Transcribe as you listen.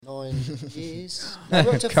9 years. No,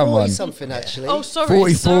 we're up to Come 40 on. something actually. Oh, sorry.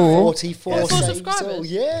 44. 44 44 saves. subscribers? Oh,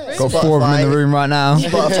 yeah. Really? Got 4 of them in the room right now.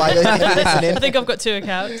 Spotify, if you're listening. I think I've got 2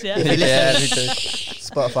 accounts, yeah. Yeah,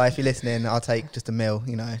 Spotify, if you're listening, I'll take just a mil,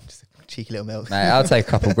 you know, just a cheeky little milk. mate, I'll take a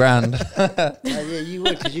couple grand. Yeah, you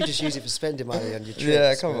would, because you just use it for spending money on your trips.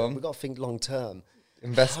 Yeah, come on. We've got to think long term.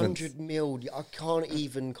 Investments. 100 mil, I can't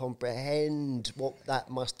even comprehend what that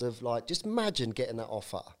must have, like, just imagine getting that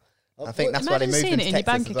offer. I think that's why they Imagine moved seeing into it in your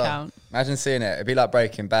Texas bank as well. account. Imagine seeing it. It'd be like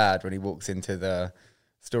Breaking Bad when he walks into the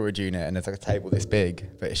storage unit and there's like a table this big,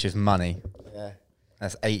 but it's just money. Yeah.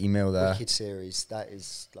 That's 80 mil there. Wicked series. That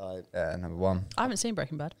is, like, Yeah, number 1. I haven't seen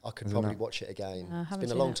Breaking Bad. I could Isn't probably it? watch it again. I It's haven't been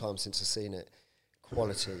a seen long it. time since I've seen it.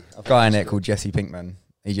 Quality. Guy in it called Jesse Pinkman.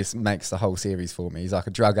 He just makes the whole series for me. He's like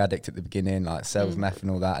a drug addict at the beginning, like sells meth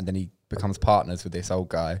and all that, and then he becomes partners with this old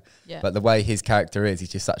guy. Yeah. But the way his character is, he's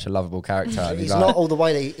just such a lovable character. and He's like, not all the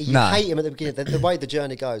way that you Nah. hate him at the beginning. The way the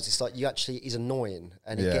journey goes, it's like he's annoying,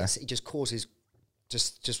 and Yeah. he just causes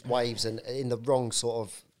just waves, and in the wrong sort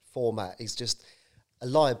of format. He's just a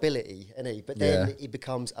liability, isn't he? But then Yeah. he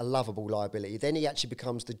becomes a lovable liability. Then he actually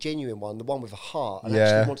becomes the genuine one, the one with a heart, and Yeah.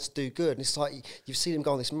 actually wants to do good. And it's like you've seen him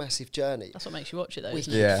go on this massive journey. That's what makes you watch it, though. Wicked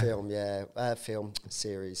Isn't it? Yeah. film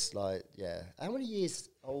series, like, yeah. How many years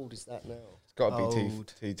old is that now? It's got to be Old.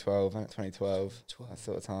 2012, 2012, 12. that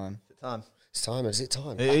sort of time. Time. It's time. Is it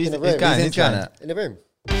time? It Back is- in the it's room. going, He's it's enjoying going. it. In the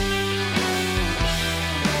room.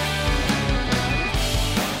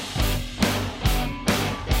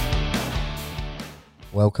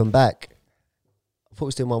 Welcome back. I thought we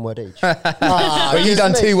was doing one word each. But you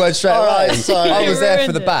done just me. 2 words straight All away. right, so- I was there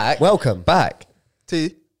for the Ruined it. back. Welcome Back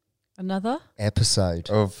 2, Another episode.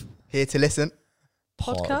 of here to listen.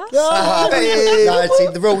 podcast? No, see,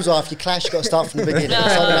 the rules are if you clash, you've got to start from the beginning. It's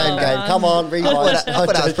like a name game. Come on, rewind. I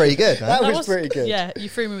thought that was pretty good. That Man. was pretty good. Yeah, you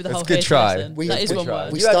threw me with the That's whole a good here to try. listen. We- That is we one tried.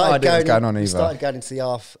 word. We You had no started idea what was going on we either. started going into the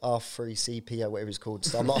R3CPO, whatever it's called.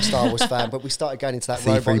 So I'm not a Star Wars fan, but we started going into that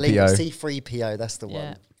C3PO. robot link. C3PO, that's the Yeah.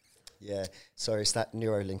 one. Yeah, sorry, it's that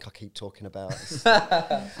Neuralink I keep talking about.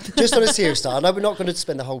 Just on a serious note, I know we're not going to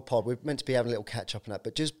spend the whole pod. We're meant to be having a little catch up on that,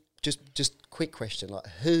 but just quick question: like,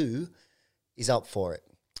 who is up for it?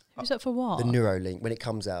 Who's up for what? The Neuralink when it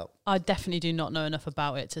comes out. I definitely do not know enough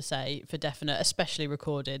about it to say for definite, especially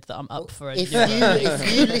recorded, that I'm up for it. If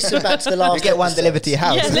you listen back to the last, You get one episode, delivered to your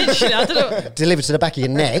house. Yeah, literally. I don't know. delivered to the back of your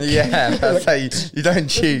neck. yeah, that's how you don't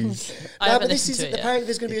choose. I No, haven't but this listened is to it yet. apparently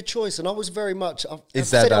there's going to be a choice, and I was very much. I've Is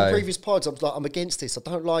said there it on though? previous pods. I'm like, I'm against this. I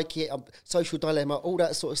don't like it. I'm social dilemma, all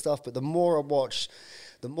that sort of stuff. But the more I watch,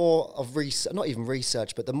 the more of not even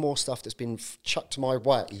research, but the more stuff that's been chucked my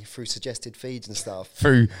way through suggested feeds and stuff.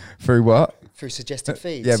 Through what? Through suggested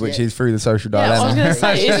feeds, Yeah, which is through the social Yeah, I was dilemma. going to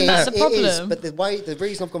say, isn't that the It is, problem? but the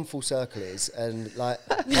reason I've gone full circle is, and like,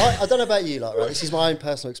 I don't know about you, like, right, this is my own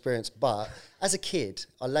personal experience, but as a kid,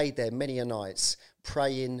 I laid there many a nights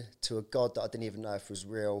praying to a God that I didn't even know if was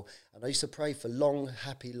real, and I used to pray for long,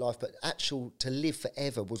 happy life, but actual to live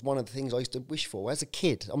forever was one of the things I used to wish for as a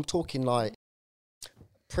kid. I'm talking like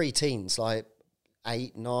pre-teens, like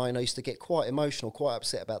 8, 9. I used to get quite emotional, quite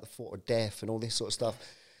upset about the thought of death and all this sort of stuff.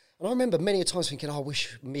 And I remember many a times thinking, oh, I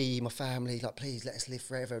wish me, my family, like, please let us live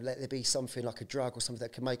forever. Let there be something like a drug or something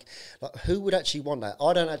that can make, like, who would actually want that?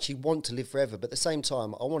 I don't actually want to live forever, but at the same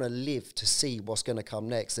time, I want to live to see what's going to come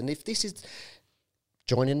next. And if this is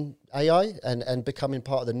joining AI and becoming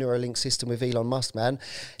part of the Neuralink system with Elon Musk, man,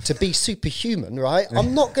 to be superhuman, right?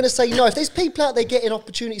 I'm not going to say no. If there's people out there getting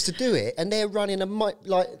opportunities to do it and they're running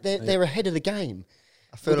they're ahead of the game.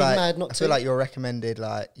 I feel We'd be like mad not I feel to. like your recommended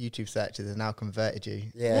like YouTube searches have now converted you.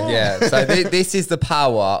 Yeah. Yeah, so this is the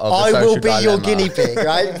power of the I social will be your dilemma. guinea pig,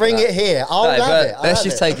 right? Bring it here. I'll No, have but it. let's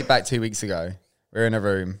just take it back 2 weeks ago. We're in a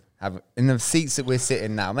room, in the seats that we're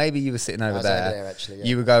sitting now. Maybe you were sitting over was there. over there, actually, yeah.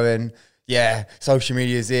 You were going, yeah, social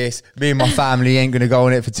media is this. Me and my family ain't going to go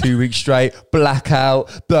on it for 2 weeks straight. Blackout,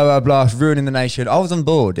 blah, blah, blah. It's ruining the nation. I was on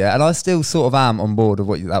board, yeah, and I still sort of am on board of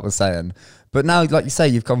what that was saying. But now, like you say,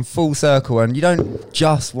 you've come full circle and you don't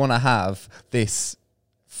just want to have this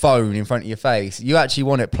phone in front of your face. You actually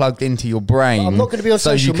want it plugged into your brain. I'm not going to be on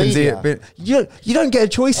so social you can media. See it, but you don't get a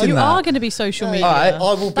choice in You that. are going to be social media. Alright. I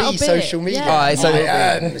will That'll be social media. Yeah. All right,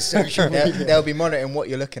 so social media. They'll be monitoring what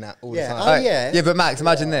you're looking at all Yeah. the time. Oh, yeah. Yeah, but Max,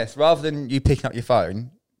 imagine this. Rather than you picking up your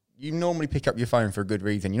phone, you normally pick up your phone for a good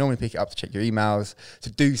reason. You normally pick it up to check your emails,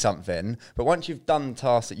 to do something. But once you've done the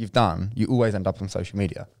tasks that you've done, you always end up on social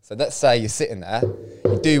media. So let's say you're sitting there,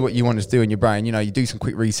 you do what you want to do in your brain. You know, you do some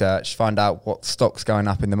quick research, find out what stock's going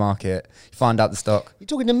up in the market, you find out the stock. You're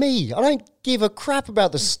talking to me. I don't give a crap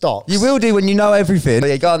about the stocks. You will do when you know everything.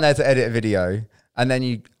 Yeah, go on there to edit a video. And then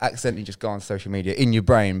you accidentally just go on social media in your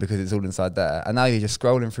brain because it's all inside there. And now you're just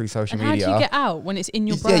scrolling through social And media. how do you get out when it's in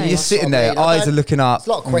your brain? Yeah, you're just sitting there, That's what I mean. eyes are looking up. There's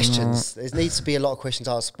a lot of questions. There needs to be a lot of questions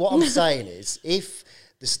asked. What I'm saying is, if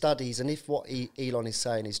the studies and if what Elon is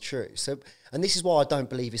saying is true, so, and this is why I don't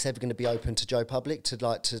believe it's ever going to be open to Joe Public,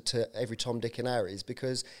 to every Tom, Dick and Harry, is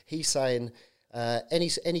because he's saying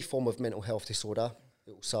any form of mental health disorder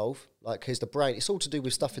it will solve, like, because the brain, it's all to do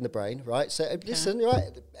with stuff in the brain, right? So listen,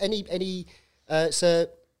 right, so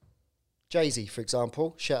Jay-Z, for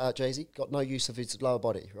example, shout out Jay-Z, got no use of his lower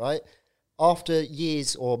body, right? After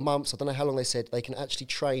years or months, I don't know how long they said, they can actually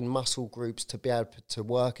train muscle groups to be able to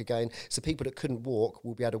work again. So people that couldn't walk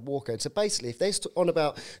will be able to walk again. So basically, if they're on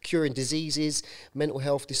about curing diseases, mental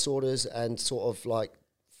health disorders, and sort of like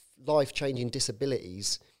life-changing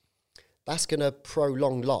disabilities, that's going to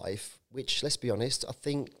prolong life, which, let's be honest, I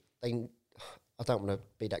think I don't want to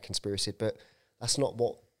be that conspiracy, but that's not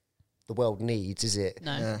what the world needs, is it?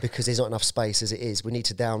 No. Yeah. Because there's not enough space as it is. We need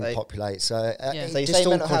to downpopulate. So Yeah. it So you just say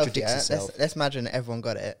all mental health, contradicts yeah? itself. Let's imagine everyone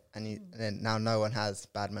got it, and then now no one has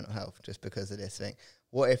bad mental health just because of this thing.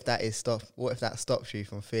 What if that stops you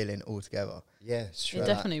from feeling altogether? Yeah, it's true. It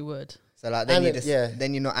definitely would. So like then And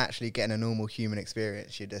then you're not actually getting a normal human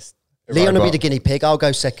experience. You're just Leon will be Robot. the guinea pig. I'll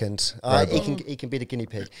go second. Robot. He can be the guinea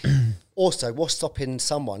pig. Also, what's stopping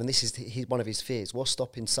someone? And this is one of his fears. What's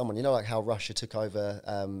stopping someone? You know, like how Russia took over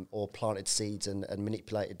or planted seeds and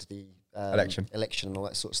manipulated the election and all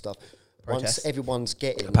that sort of stuff. Protests. Once everyone's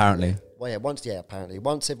getting Apparently. apparently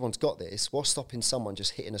once everyone's got this, what's stopping someone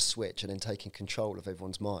just hitting a switch and then taking control of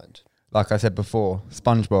everyone's mind? Like I said before,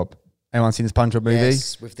 SpongeBob. Anyone seen the SpongeBob movie?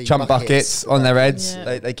 Yes, with the chump buckets on their heads.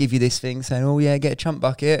 Yeah. They give you this thing saying, oh yeah, get a chump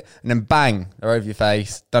bucket. And then bang, they're over your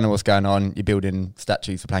face. Don't know what's going on. You're building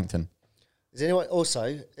statues for plankton. Is anyone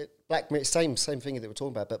also Black Mirror? Same thing that we're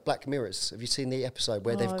talking about, but Black Mirrors. Have you seen the episode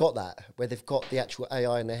where they've got that, where they've got the actual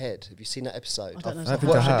AI in their head? Have you seen that episode? I don't know. I've something.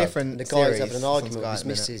 watched watch I a have. different And the series. guy's having an argument with his Some guy at the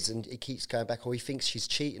minute. missus, and he keeps going back, or he thinks she's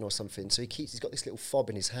cheating or something. So he's got this little fob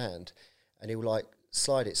in his hand, and he'll like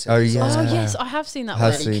slide it. So Oh, his yeah. eyes- Oh yes, I have seen that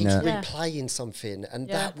Have one. and he seen keeps it. Yeah. replaying something, and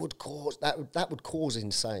Yeah. that would cause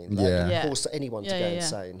insane. Yeah. That would Yeah. cause anyone to Yeah, go yeah, yeah.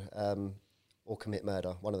 insane, or commit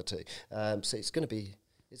murder. One of the two. So it's going to be.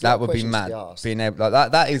 It's a lot That of would be questions to mad. asked. Being able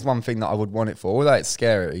like that is one thing that I would want it for. Although it's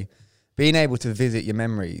scary, being able to visit your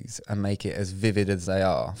memories and make it as vivid as they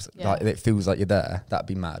are, Yeah. like it feels like you're there. That'd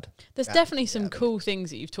be mad. There's definitely some cool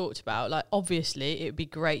things that you've talked about. Like, obviously, it would be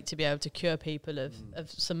great to be able to cure people of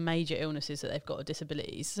some major illnesses that they've got or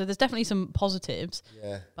disabilities. So there's definitely some positives,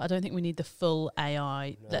 Yeah. but I don't think we need the full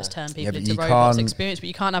AI, let's turn people but into you robots can't- experience, but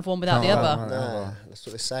you can't have one without the Can't other. have No, that's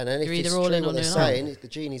what they're saying. And You're if either it's all true in what or they're you're saying, the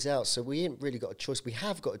genie's out. So we ain't really got a choice. We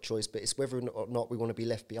have got a choice, but it's whether or not we want to be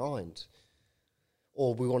left behind,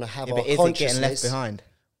 or we want to have Yeah, our but is it consciousness. getting left behind?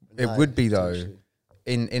 It No, would be though. potentially.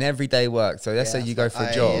 In everyday work. So let's Yeah. say you go for a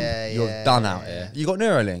Oh, job, yeah, you're yeah, done yeah, out yeah. here. You got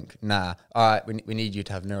Neuralink? Nah. All right, we need you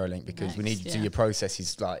to have Neuralink because we need Next, you to do yeah. your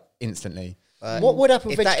processes like instantly. What would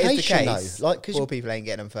happen If with that is the education case, though? Like, 'cause poor you- people ain't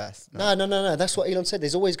getting them first. no. That's what Elon said.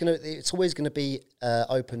 It's always gonna be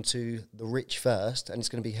open to the rich first, and it's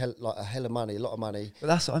gonna be a hell of money, a lot of money. But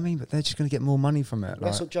that's what I mean. But they're just going to get more money from it.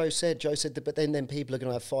 That's Like, what Joe said. Joe said that, but then people are going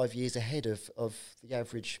to have 5 years ahead of the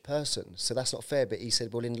average person. So that's not fair. But he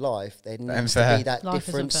said, well, in life, there needs to fair. be that Life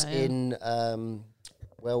isn't difference fair, yeah. in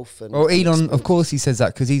wealth and. well, and Elon, of exposure. course, he says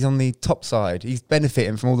that because he's on the top side. He's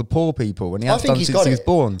benefiting from all the poor people, and he I has think done he's since got he was it.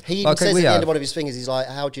 born. He even Like says we at the end have. of one of his fingers, he's like,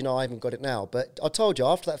 "How do you know I haven't got it now?" But I told you,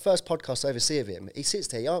 after that first podcast I ever see of him, he sits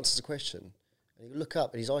there, he answers a question, and you look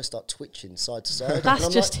up, and his eyes start twitching side to side. That's And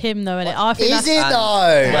I'm just like, him, though, innit? I think Is that's it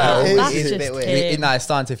though? Well, Is that's it is just a bit weird. him. It's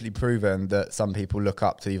scientifically proven that some people look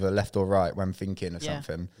up to either left or right when thinking of Yeah.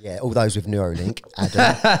 something. Yeah, all those with Neuralink,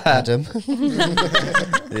 Adam.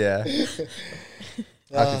 Yeah.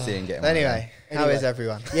 I can see him getting one. Anyway, how is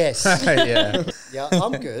everyone? Yes. Yeah. Yeah,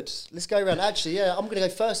 I'm good. Let's go around. Actually, yeah, I'm going to go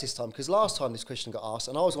first this time because last time this question got asked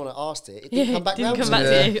and I was the one that asked it. It didn't Yeah, come back didn't round come to back me.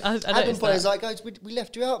 to you. I Adam noticed was that. like, guys, we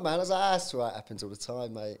left you out, man. I was like, that's all right. Happens all the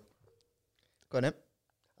time, mate. Go on, Em.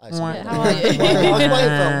 Oh, it's Yeah, good. how are you? I was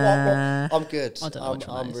waiting for I'm good. I don't know which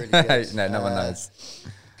one I'm that really is. good. No one knows.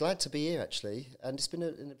 Glad to be here, actually. And it's been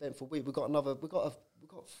an eventful week. We've got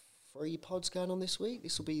 3 pods going on this week.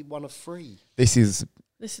 This will be one of 3. This is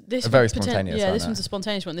This A very could spontaneous Yeah, one, this that. one's a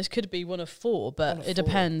spontaneous one. This could be one of 4, but One of it 4.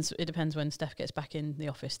 depends. It depends when Steph gets back in the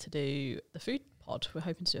office to do the food pod. We're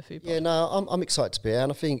hoping to do a food pod. Yeah, no, I'm excited to be here,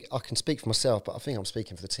 and I think I can speak for myself, but I think I'm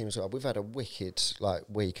speaking for the team as well. We've had a wicked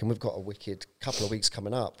week, and we've got a wicked couple of weeks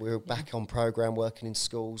coming up. We're back on program, working in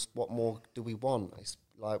schools. What more do we want? It's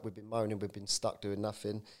like we've been moaning, we've been stuck doing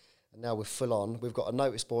nothing, and now we're full on. We've got a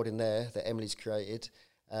notice board in there that Emily's created,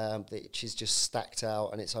 The itch is just stacked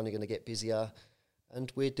out, and it's only going to get busier. And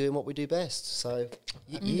we're doing what we do best. So,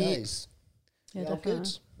 happy days. Yeah, I'm definitely.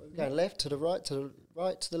 good. We're going left to the right, to the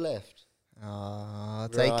right to the left.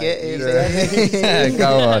 Take Right, it easy. Yeah,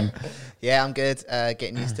 go on. Yeah, I'm good.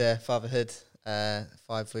 Getting used to fatherhood. 4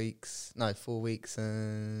 weeks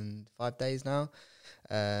and 5 days now.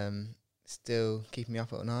 Still keeping me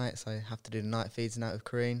up at night, so I have to do the night feeds and that with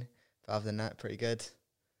Kareen. But other than that, pretty good.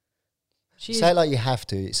 Say it like you have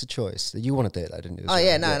to. It's a choice. You want to do it, though, didn't you? as Oh well?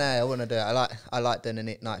 yeah, no, I want to do it. I like doing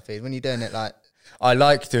the night feeds. When you're doing it, like I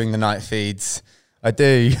like doing the night feeds. I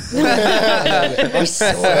do. I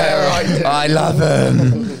swear I do. I love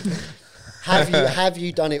them. Have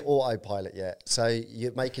you done it autopilot yet? So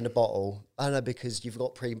you're making a bottle. I don't know, because you've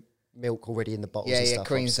got milk already in the bottles. Yeah, and yeah, stuff,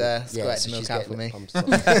 Kareen's, obviously. squirting so milk she's out getting for it me.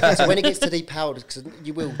 pumped. So when it gets to de-powdered, because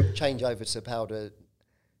you will change over to powder.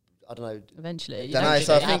 I don't know. Eventually. You don't don't know. think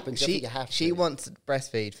So I it think happens, I think you have she to. wants to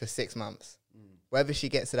breastfeed for 6 months. Whether she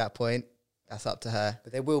gets to that point, that's up to her.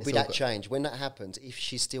 But there will be It's all that good. change. When that happens, if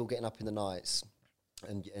she's still getting up in the nights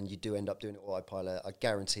and you do end up doing it autopilot, I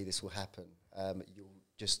guarantee this will happen. You'll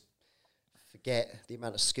just forget the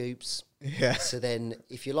amount of scoops. Yeah. So then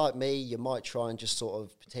if you're like me, you might try and just sort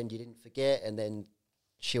of pretend you didn't forget, and then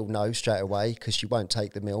she'll know straight away because she won't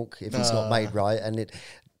take the milk if it's not made right. And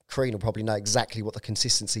Kareen will probably know exactly what the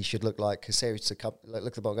consistency should look like, because Sarah used to come, look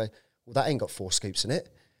at the bottle and go, well, that ain't got 4 scoops in it.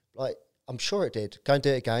 Like, I'm sure it did. Go and do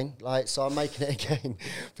it again. Like, so I'm making it again.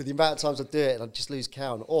 For the amount of times I do it, and I just lose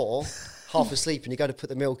count. Or half asleep and you go to put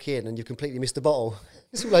the milk in and you completely miss the bottle.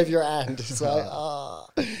 It's all over your hand. It's like,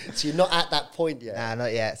 So you're not at that point yet. Nah,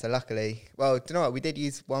 not yet. So luckily, well, do you know what? We did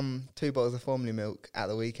use 2 bottles of formula milk at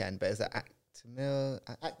the weekend, but it was at Actimel.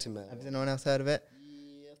 Actimel. Has anyone else heard of it?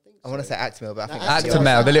 Yeah, I think I want to say Actimel, but I think No, it's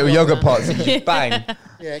Actimel, the little yogurt pots. You just bang. Yeah, it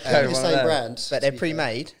Yeah, can't be the one of same them. brand. But they're to be fair.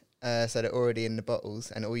 pre-made, so they're already in the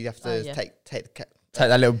bottles, and all you have to do is yeah. take the cap. Take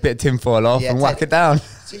that little bit of tinfoil off Yeah, and take whack it down.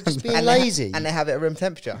 So you're just being and lazy. and they have it at room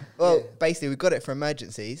temperature. Well, Yeah. basically, we got it for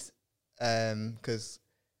emergencies, because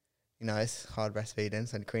it's hard breastfeeding,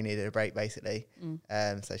 so Kareen needed a break basically.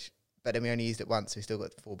 But then we only used it once, so we still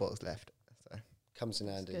got 4 bottles left. So Comes in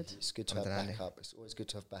handy. good. It's good to Comes have in handy. backup. It's always good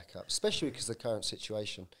to have backup, especially because of the current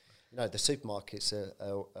situation. The supermarkets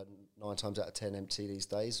are 9 times out of 10 empty these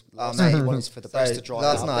days. Last mate. thing you want is for the So breast to dry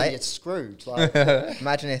last up, night- then you're screwed. Like,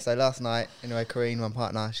 imagine this. So last night, Kareen, one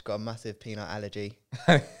partner, she's got a massive peanut allergy.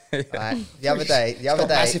 Right? The other day,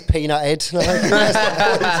 massive peanut head.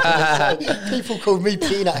 People called me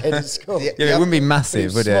peanut head at school. Yeah. Yeah, it wouldn't be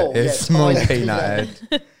massive, would Small, it? It's yeah, small tiny peanut peanut.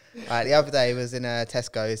 head. Right, the other day was in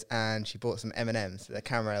Tesco's, and she bought some M&Ms, the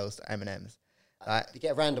caramels M&Ms. Right? You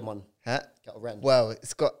get a random one. Huh? Got a random. Well,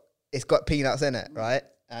 it's got peanuts in it, right?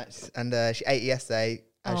 And she ate it yesterday.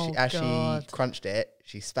 As she God. crunched it,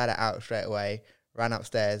 she spat it out straight away. Ran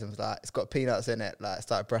upstairs and was like, "It's got peanuts in it." Like,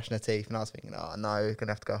 started brushing her teeth, and I was thinking, "Oh no, we're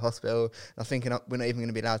gonna have to go to hospital." And I was thinking, we're not even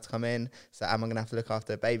gonna be allowed to come in. So am I gonna have to look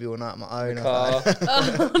after the baby all night on my own? I was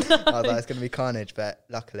like, it's gonna be carnage. But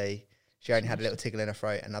luckily, she only had a little tickle in her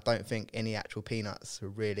throat, and I don't think any actual peanuts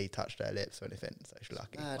really touched her lips or anything. So she's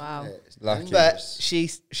lucky. Mad, Wow. isn't it? It's Lucky. dangerous.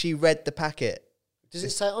 But she read the packet. Does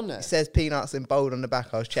it say it on there? It says peanuts in bold on the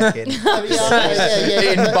back. I was checking. Oh,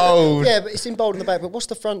 yeah. In bold. Yeah, but it's in bold on the back. But what's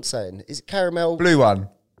the front saying? Is it caramel? Blue one.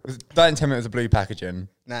 Don't tell me it was a blue packaging.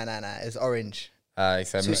 No, it's orange. So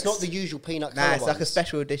it's not the usual peanut colour Nah, it's like a ones.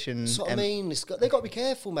 special edition. That's what I mean. They've got to be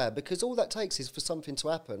careful, man, because all that takes is for something to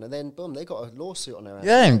happen, and then boom, they got a lawsuit on their hands.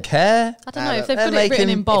 You don't care. I don't know if but they've got they're it written making-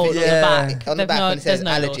 in bold on if the it- back. On the there's back no, when it says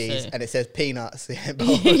there's no allergies lawsuit. and it says peanuts. in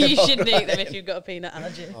bold. You shouldn't eat them if you've got a peanut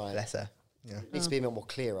allergy. Bless her. Yeah. Needs to be a bit more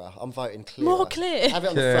clearer. I'm voting clearer. More clear. Have it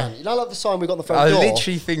on the Yeah. front. Like the sign we got on the front I was door.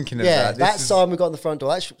 literally thinking of Yeah, that. that This is- sign we got on the front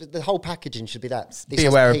door. The whole packaging should be that. This Be has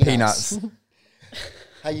aware of peanuts.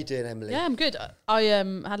 How you doing, Emily? Yeah, I'm good. I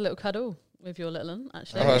had a little cuddle with your little one,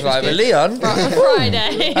 actually. I was which like, good. Leon?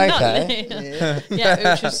 Friday. not Okay. Leon.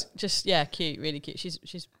 Yeah, which was just cute, really cute.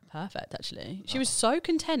 She's perfect, actually. She was so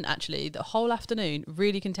content, actually, the whole afternoon,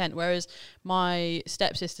 really content. Whereas my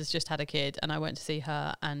stepsister's just had a kid, and I went to see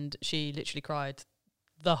her, and she literally cried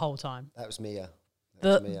the whole time. That was Mia.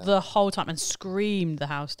 That was Mia. The whole time, and screamed the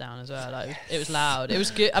house down as well. Like, it was loud. It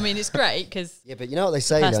was good. I mean, it's great because Yeah, but you know what they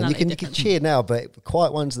say, Leon? You Personality can different. cheer now, but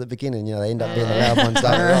quiet ones at the beginning, they end up being the loud ones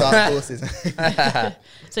Dark, later on. dark horses.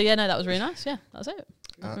 so no, that was really nice. Yeah, that was it.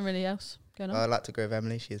 Nothing really else going on. I like to agree with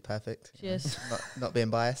Emily. She is perfect. She is. Not being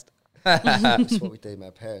biased. That's what we do,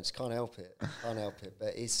 man. Parents can't help it. Can't help it.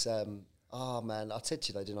 But it's man, I said to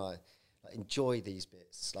you though, didn't I? Like, enjoy these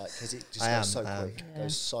bits, like, because it just I goes am, so quick. Yeah.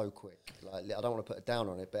 Goes so quick. Like, I don't want to put it down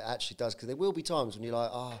on it, but it actually does, because there will be times when you're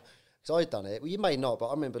like, because I'd done it. Well, you may not, but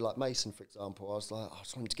I remember like Mason, for example. I was like, I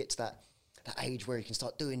just want him to get to that age where he can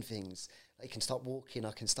start doing things. He can start walking.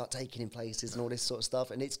 I can start taking him places and all this sort of stuff.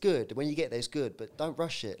 And it's good when you get there. It's good, but don't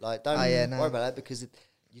rush it. Like don't worry about that because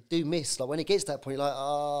you do miss. Like when it gets to that point, you're like,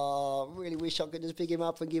 oh, I really wish I could just pick him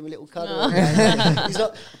up and give him a little cuddle. He's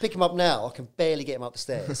not. I pick him up now. I can barely get him up the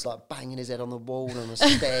stairs. Like banging his head on the wall and on the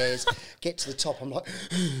stairs. Get to the top. I'm like,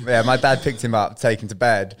 yeah. My dad picked him up, take him to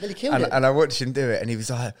bed, Nearly killed and I watched him do it, and he was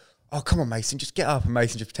like, oh, come on, Mason, just get up. And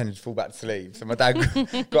Mason just pretended to fall back to sleep. So my dad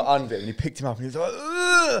got under him and he picked him up and he was like,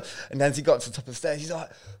 ugh! And then as he got to the top of the stairs, he's like,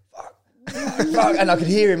 fuck, fuck. And I could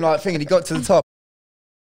hear him like thinking, he got to the top.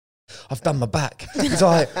 I've done my back. He's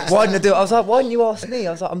like, why didn't I do it? I was like, why didn't you ask me?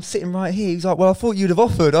 I was like, I'm sitting right here. He's like, well, I thought you'd have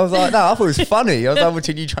offered. I was like, no, I thought it was funny. I was like,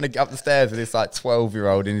 watching you trying to get up the stairs with this like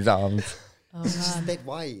 12-year-old in his arms. Oh, it's just man. dead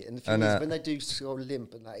weight. And the thing is, when they do sort of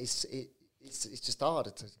limp and that, it's just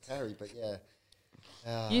harder to carry. But yeah.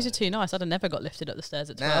 Yous are too nice. I'd have never got lifted up the stairs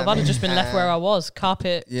at 12. I'd have just been left where I was,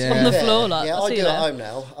 carpet on the floor. Like, yeah, I'll I see do you at there. home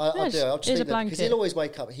now. I do. I'll just here's leave a it because he'll blanket. always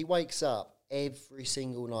wake up. He wakes up every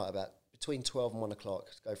single night about between 12 and 1 o'clock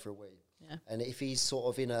to go for a wee. Yeah. And if he's sort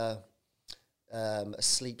of in a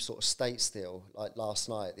sleep sort of state still, like last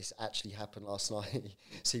night, this actually happened last night.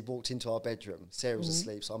 So he walked into our bedroom. Sarah was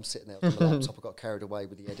asleep, so I'm sitting there on the laptop. I got carried away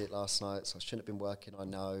with the edit last night, so I shouldn't have been working, I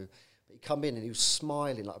know. But he come in and he was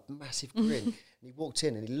smiling, like a massive grin. And he walked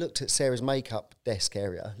in and he looked at Sarah's makeup desk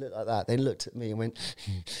area, looked like that, then looked at me and went,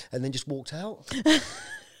 and then just walked out.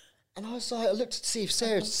 And I was like, I looked to see if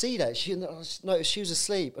Sarah would see that. I noticed she was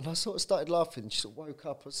asleep, and I sort of started laughing. She sort of woke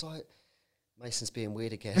up. I was like, Mason's being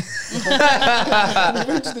weird again. And he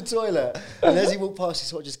went to the toilet, and as he walked past, he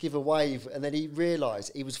sort of just give a wave, and then he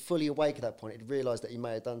realised, he was fully awake at that point, he'd realised that he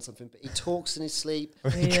may have done something, but he talks in his sleep.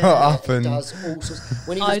 He got up He and does all sorts.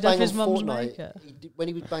 When he was I'd have bang on his mum's Fortnite, makeup. when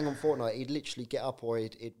he would bang on Fortnite, he'd literally get up or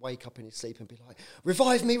he'd wake up in his sleep and be like,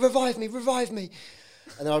 revive me, revive me, revive me.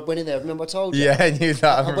 And then I went in there, remember I told you? yeah, and you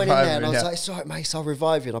that. I went in there and I was like, it's all right, mate, I'll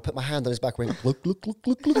revive you. And I put my hand on his back and went, look.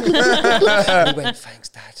 And he went, thanks,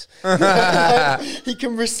 Dad. He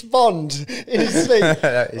can respond in his sleep.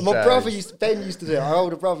 And my brother Ben used to do it. Our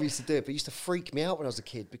older brother used to do it, but it used to freak me out when I was a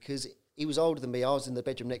kid because he was older than me. I was in the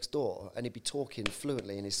bedroom next door and he'd be talking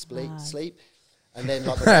fluently in his sleep. And then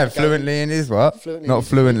like fluently in his what? Fluently Not in his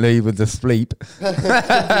fluently with the sleep.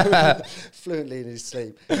 fluently in his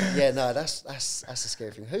sleep. Yeah, no, that's a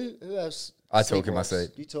scary thing. Who else? I talk in my sleep.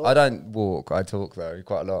 You talk? I don't walk. I talk though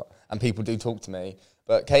quite a lot, and people do talk to me.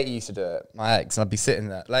 But Katie used to do it. My ex, and I'd be sitting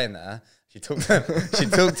there, laying there. She'd talk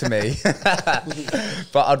to me,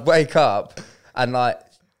 but I'd wake up and like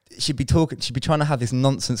she'd be trying to have this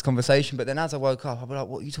nonsense conversation. But then as I woke up, I'd be like,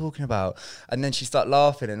 "What are you talking about?" And then she'd start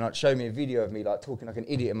laughing and like show me a video of me like talking like an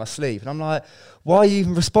idiot in my sleep. And I'm like, "Why are you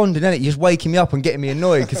even responding? Innit? You're just waking me up and getting me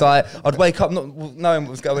annoyed because I'd wake up not knowing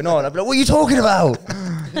what was going on. I'd be like, "What are you talking about?"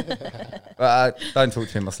 But I don't talk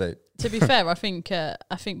to me in my sleep. To be fair, I think by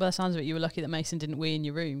the sounds of it, you were lucky that Mason didn't wee in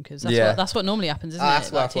your room because Yeah. that's what normally happens, isn't That's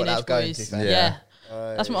it? what I thought that was going to say. Yeah.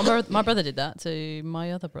 That's what my brother did that to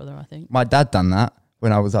my other brother, I think. My dad done that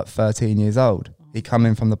when I was like 13 years old. He come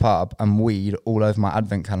in from the pub and weed all over my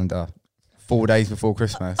advent calendar 4 days before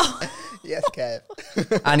Christmas. Yes, Kev.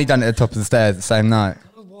 And he done it at the top of the stairs the same night.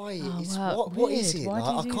 Why? Oh, It's wow. what is Weird. it? Why Like,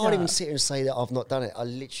 do you I do can't even that? sit here and say that I've not done it. I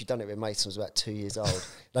literally done it when Mason was about 2 years old.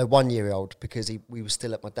 No, 1 year old, because we were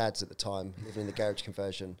still at my dad's at the time, living in the garage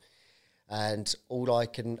conversion. And I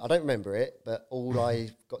don't remember it, but all I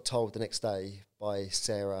got told the next day by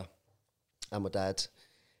Sarah and my dad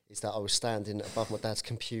is that I was standing above my dad's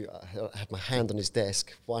computer. I had my hand on his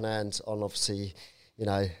desk, one hand on obviously,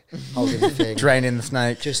 holding the thing. Draining the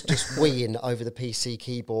snake. Just weeing over the PC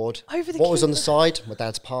keyboard. Over the what was on the keyboard? side? My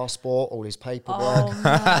dad's passport, all his paperwork. Oh, no.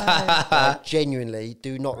 I genuinely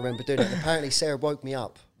do not remember doing it. And apparently Sarah woke me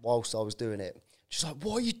up whilst I was doing it. She's like,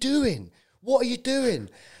 what are you doing? What are you doing?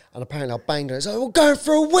 And apparently I banged her and said, we're going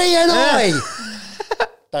for a wee and I.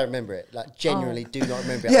 Don't remember it. Like, genuinely do not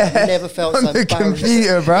remember it. Yeah, I've never felt on so the embarrassed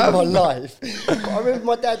computer, in bruv. my life. But I remember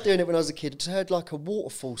my dad doing it when I was a kid. I heard like a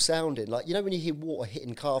waterfall sounding. Like, you know when you hear water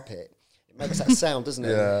hitting carpet? It makes that sound, doesn't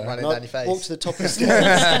it? Yeah. Running And I down your face. walked to the top of the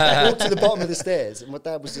stairs. Walked to the bottom of the stairs. And my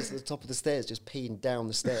dad was just at the top of the stairs, just peeing down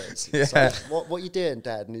the stairs. It's Yeah. like, what are you doing,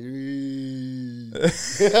 Dad? And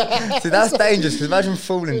See, that's dangerous because imagine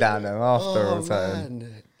falling down there after or something.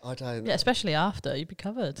 man. I don't. Yeah, especially after you'd be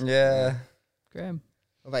covered. Yeah. Grim.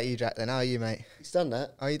 What about you, Jack? Then how are you, mate? He's done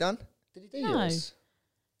that. Are you done? Did he do No. yours?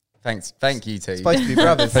 Thank you two Supposed to be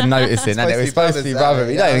brothers. for noticing. And it was supposed to be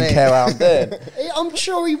brother. You don't even care what I'm doing. I'm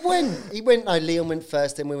sure he went. No, Liam went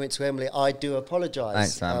first, then we went to Emily. I do apologise.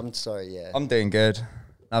 Thanks, Sam. I'm sorry, yeah. I'm doing good.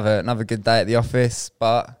 Another good day at the office,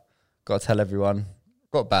 but Got to tell everyone.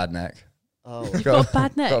 Got a bad neck. Oh, You've got a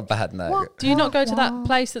bad neck. Got a bad neck. Do you not go to that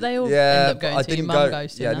place that they all Yeah, end up going I to? Your didn't mum go.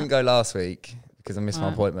 goes to. Yeah, I and didn't that? go last week because I missed my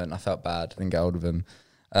Right. appointment. I felt bad. I didn't get hold of him.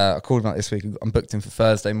 I called him up this week. I'm booked in for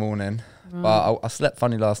Thursday morning. But I slept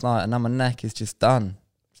funny last night, and now my neck is just done.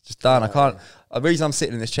 It's just done. I can't. The reason I'm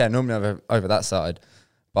sitting in this chair, normally over that side,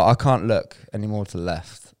 but I can't look any more to the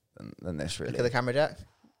left than this. Really. Look at the camera, Jack.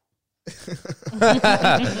 That's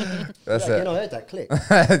yeah, it. you know, I heard that click.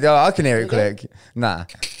 Yeah, I can hear it You click. Nah.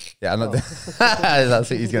 Yeah, I'm not. That's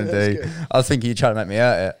what he's gonna That's do. good. I was thinking you're trying to make me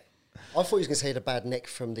hurt it. I thought he was going to say he had a bad neck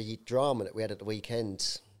from the drama that we had at the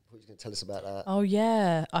weekend. I thought he was going to tell us about that. Oh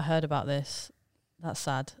yeah, I heard about this. That's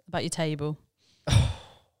sad. About your table.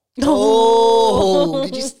 Oh,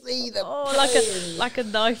 did you see that? Oh, like a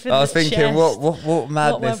knife in I was the thinking, chest. what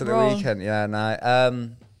madness went at the wrong? weekend? Yeah, no.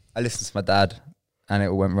 I listened to my dad, and it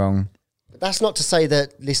all went wrong. That's not to say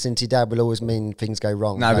that listening to your dad will always mean things go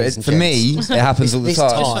wrong. No, but ladies it's, and for me, gents. it happens all the This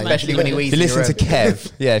time. time, Especially when he If wheezes you in your listen to room.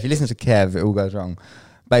 Kev, yeah, if you listen to Kev, it all goes wrong.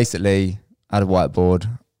 Basically, I had a whiteboard.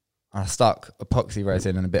 I stuck epoxy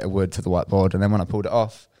resin and a bit of wood to the whiteboard, and then when I pulled it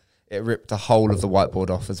off, it ripped the whole of the whiteboard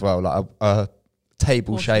off as well, like a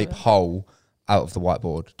table-shaped hole out of the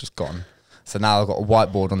whiteboard, just gone. So now I've got a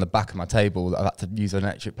whiteboard on the back of my table that I've had to use an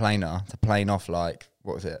electric planer to plane off, like,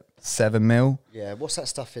 what was it, 7 mil? Yeah, what's that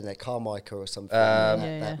stuff in there? Carmichael or something? Yeah.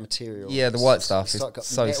 that material. Yeah, the white stuff is like got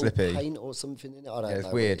so metal slippy. Paint or something in it. I don't Yeah, know it's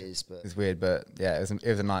what weird. it is, but It's weird, but yeah, it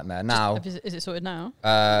was a nightmare. Now, Is it sorted now?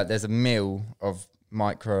 there's a mill of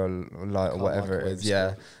micro light or whatever it is.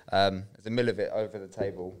 Yeah, there's a mill of it over the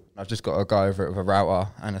table. I've just got to go over it with a router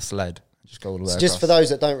and a sled. Just go all the way. so just for across. those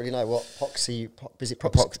that don't really know what is it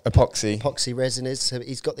Epoxy. epoxy resin is, so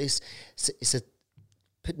he's got this. It's a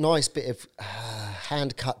nice bit of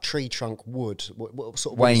hand cut tree trunk wood. What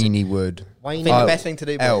sort of wood is it? Waney wood. Waney I think Oh, the best thing to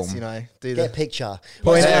do, boys, elm. you know, do Get a the picture.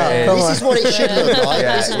 Point So it out. Come this on. is what it should look like.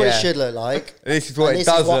 Yeah, This is what yeah. it should look like. This is what And it this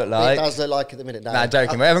does is what look like. It does look like at the minute. No, Nah,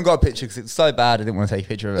 joking. We haven't got a picture because it's so bad. I didn't want to take a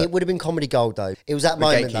picture of it. It would have been comedy gold though. It was that The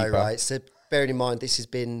moment though, gatekeeper. right? So bearing in mind, this has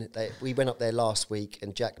been. We went up there last week,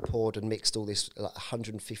 and Jack poured and mixed all this like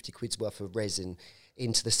 150 quid's worth of resin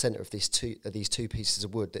into the centre of these two pieces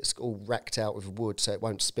of wood that's all racked out with wood, so it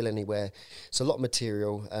won't spill anywhere. It's a lot of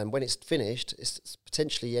material, and when it's finished, it's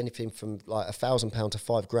potentially anything from like £1,000 to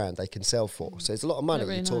 £5,000 they can sell for. So there's a lot of money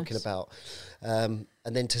Really you're talking nice. about, and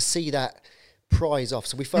then to see that prize off.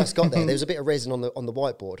 So we first got there. There was a bit of resin on the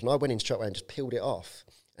whiteboard, and I went in straight away and just peeled it off.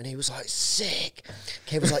 And he was like, sick.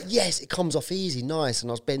 Kev was like, yes, it comes off easy, nice. And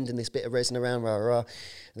I was bending this bit of resin around, rah, rah, and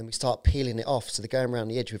then we start peeling it off. So they're going around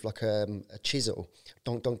the edge with like a chisel,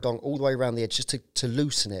 donk, donk, donk, all the way around the edge just to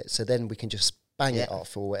loosen it. So then we can just bang it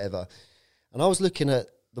off or whatever. And I was looking at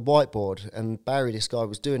the whiteboard, and Barry, this guy,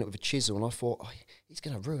 was doing it with a chisel. And I thought, oh, he's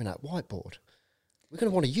going to ruin that whiteboard. We're going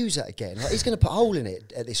to want to use that again. Like, he's going to put a hole in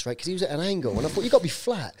it at this rate because he was at an angle. And I thought, you've got to be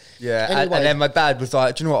flat. Yeah, Anyway, and then my dad was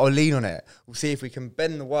like, do you know what, I'll lean on it. We'll see if we can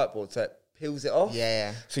bend the whiteboard so it peels it off.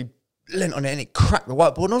 Yeah. So he leant on it and it cracked the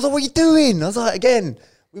whiteboard. And I was like, what are you doing? I was like, again,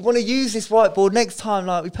 we want to use this whiteboard next time.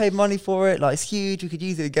 Like, we paid money for it. Like, it's huge. We could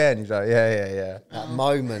use it again. He's like, yeah. that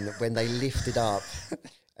moment when they lifted up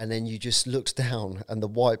and then you just looked down and the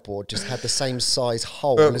whiteboard just had the same size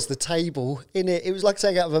hole as the table in it. It was like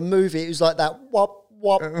something out of a movie. It was like that whop,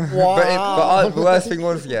 whop, whop. The worst thing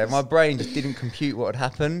was, my brain just didn't compute what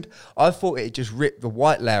had happened. I thought it had just ripped the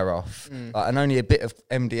white layer off, like, and only a bit of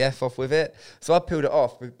MDF off with it. So I peeled it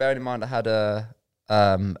off, bearing in mind I had a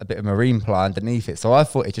bit of marine ply underneath it. So I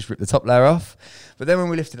thought it just ripped the top layer off. But then when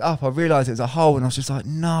we lifted it up, I realised it was a hole, and I was just like,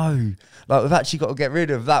 no. Like, we've actually got to get rid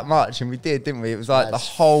of that much, and we did, didn't we? It was like the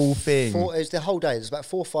whole thing. It was the whole day. It was about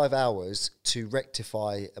 4 or 5 hours to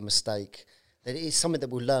rectify a mistake. It is something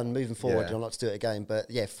that we'll learn moving forward, and I'll not to do it again. But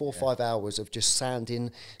yeah, 4 or 5 hours of just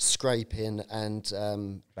sanding, scraping, and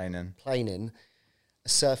planing a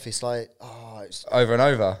surface like, it's Over and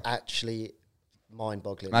over. actually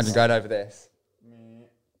mind-boggling. Imagine going over this.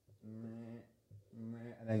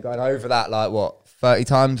 And then going over that, like, what, 30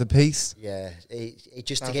 times a piece? Yeah, it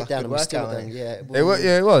just Sounds to get like down a and good we're still workout, down. eh? Yeah,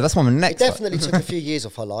 It was. That's why my it neck's definitely took a few years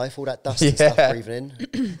off her life, all that dust and Yeah. stuff breathing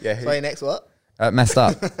in. Yeah, So next what? messed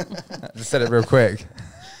up. Just said it real quick.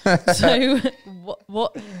 So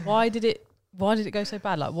why did it go so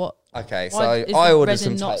bad? Like what? Okay, so Why is I the ordered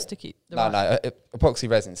resin some not tape. sticky? No, epoxy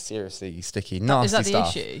resin's seriously sticky, nasty Is that the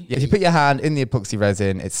stuff. issue? Yeah, if you put your hand in the epoxy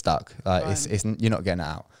resin, it's stuck. Like Right. it's you're not getting it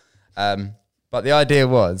out. But the idea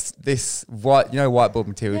was this whiteboard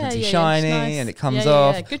material is Yeah, meant to be yeah, shiny it's nice. and it comes Yeah,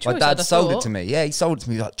 off. yeah. Good My choice, dad I'd sold it thought. to me. Yeah, he sold it to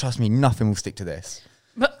me. Like, trust me, nothing will stick to this.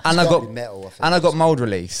 But And I It's gotta got be metal, I think. mold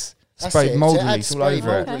release. That's Sprayed it. mold So it had release all sprayed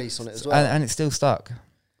over mold it, release on it as well. and it's still stuck.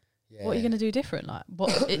 Yeah, What are you going to do different? Like,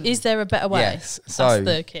 what is there a better way? Yes. That's So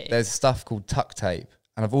the key. there's stuff called tuck tape,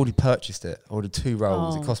 and I've already purchased it. I ordered 2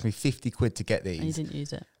 rolls. Oh. It cost me 50 quid to get And you these didn't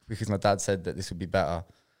use it. because my dad said that this would be better.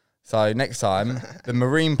 So next time, the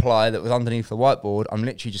marine ply that was underneath the whiteboard, I'm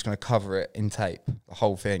literally just going to cover it in tape, the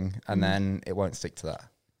whole thing, and then it won't stick to that.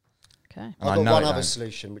 Okay. And I've I got know one it other don't.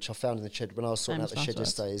 solution which I found in the shed when I was sorting out the Famous shed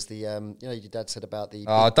last yesterday. Is the you know your dad said about the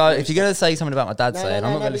Oh, big don't, blue if you're going to say something about my dad saying,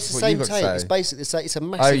 I'm not going to it's the listen to what same you've got tape. to It's say. basically it's a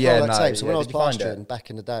massive yeah, roll of no, tape. So when yeah, I was did you find plastering it? back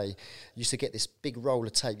in the day, you used to get this big roll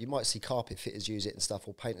of tape. You might see carpet fitters use it and stuff,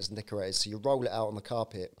 or painters and decorators. So you roll it out on the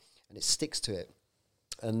carpet and it sticks to it.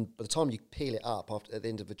 And by the time you peel it up after at the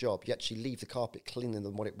end of the job, you actually leave the carpet cleaner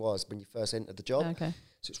than what it was when you first entered the job. Okay.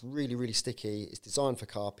 So it's really, really sticky. It's designed for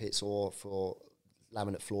carpets or for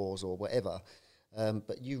laminate floors or whatever.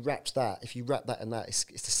 But you wrapped that. If you wrap that in that, it's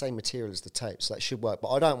the same material as the tape, so that should work. But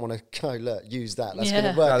I don't want to go, look, use that. That's going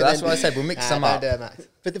Yeah. to work. No, And that's then- what I said. We'll mix them Don't up. do it, Max.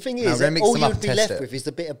 But the thing No, is, we're gonna mix all them you up would and be test left it. with is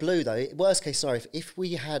the bit of blue, though. Worst case scenario, if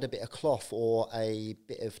we had a bit of cloth or a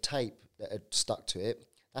bit of tape that had stuck to it,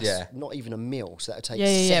 that's Yeah. not even a mil, so that would take Yeah.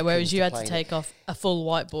 seconds Whereas you had to plane it. take off a full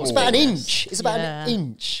whiteboard. It's about an thickness. inch. It's about Yeah. an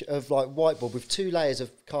inch of like whiteboard with 2 layers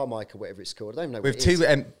of Carmichael, whatever it's called. I don't even know With what it is.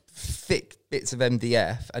 2 thick bits of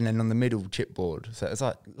MDF and then on the middle chipboard. So it's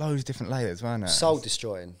like loads of different layers, weren't it? Soul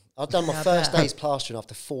destroying. I'd done my Yeah, I first bet. day's plastering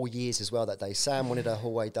after 4 years as well that day. Sam wanted her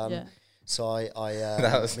hallway done. Yeah. So I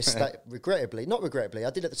That was- regrettably, not regrettably, I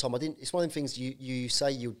did at the time. I didn't. It's one of the things you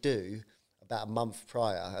say you'll do about a month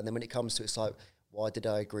prior, and then when it comes to it, it's like, why did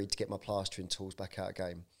I agree to get my plastering tools back out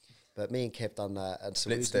again? But me and Kev done that, and so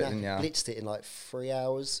Blitzed it, didn't ya? blitzed it in like 3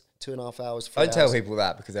 hours, 2.5 hours. 3 Don't tell hours. people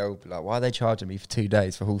that because they'll be like, why are they charging me for 2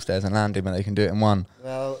 days for Hall Stairs and Landing when they can do it in one?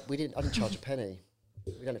 Well, I didn't charge a penny.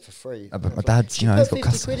 We done it for free. But my dad's, She you know, put he's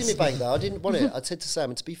got 50 quid in my customers. bank though. I didn't want it. I said to Sam,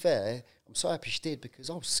 and to be fair, I'm so happy she did because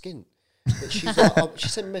I was skint. But she's like, she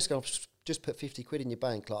sent me a message going, just put 50 quid in your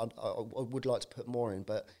bank. Like, I would like to put more in,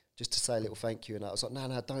 but just to say a little thank you. And I was like,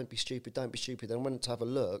 no, don't be stupid, don't be stupid. Then I went to have a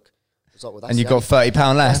look. I was like, well, that's And you the got only- £30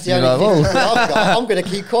 that's left. the You're only like, thing whoa. I've got. I'm going to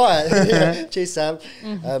keep quiet. Yeah. Cheers, Sam.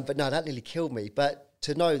 But no, that nearly killed me. But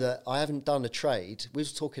to know that I haven't done a trade, we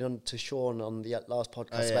was talking to Sean on the last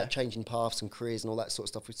podcast yeah. about changing paths and careers and all that sort of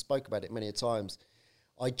stuff. We spoke about it many a times.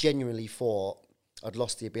 I genuinely thought I'd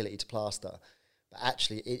lost the ability to plaster. But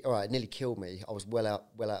actually, it nearly killed me. I was well out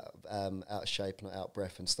of shape and out of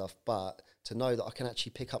breath and stuff. But to know that I can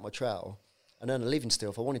actually pick up my trowel and earn a living still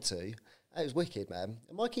if I wanted to, that was wicked, man.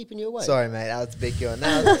 Am I keeping you away? Sorry, mate. That was a big yawn.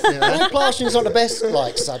 I know plastering's not the best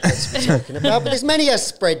subjects we're talking about, but there's many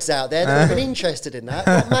spreads out there that have been interested in that.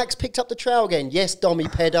 But Max picked up the trowel again. Yes, Dommy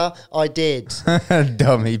Pedder, I did.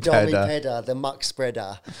 Dummy Dommy pedder. Pedder, the muck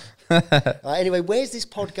spreader. Anyway, where's this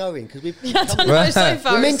pod going? Because I don't know so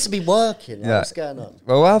far. we're meant to be working. Right? Yeah. What's going on?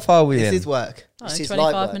 Well, how far are we This in? is work. This is 25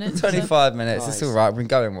 light work. minutes. 25 minutes. Nice. It's all right. We've been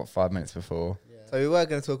going, 5 minutes before? So we were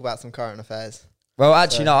going to talk about some current affairs. Well,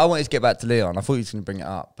 actually, no, I wanted to get back to Leon. I thought he was going to bring it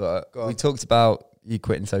up, but Go we on. talked about you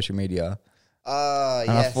quitting social media. Oh, And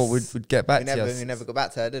yes. I thought we'd get back to we you. never got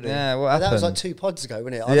back to her, did we? Yeah, what Well, happened? that was like 2 pods ago,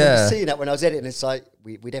 wasn't it? I Yeah. remember seeing that when I was editing. It's like,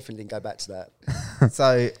 we definitely didn't go back to that.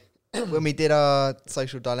 So when we did our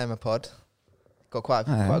social dilemma pod, got quite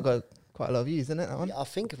a lot of views, isn't it? That one? I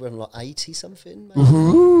think we're on like 80 something. Maybe.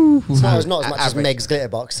 It's not as much as Average. Meg's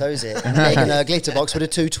Glitterbox, so is it? Meg and her Glitterbox with a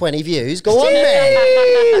 220 views. Go on,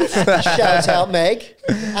 Meg! Shout out, Meg.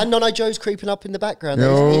 And Nono Joe's creeping up in the background.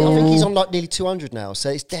 I think he's on like nearly 200 now, so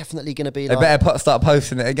it's definitely going to be They like... better start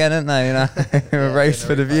posting it again, aren't they? You know, a race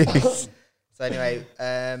for the views. So anyway,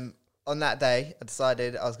 on that day, I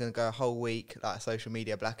decided I was going to go a whole week like social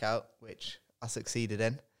media blackout, which I succeeded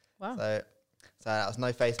in. Wow. So that was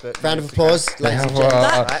no Facebook. Round no of applause, Instagram. ladies and Well,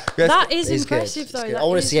 gentlemen. Right? That is It's good. impressive, It's though. good. That I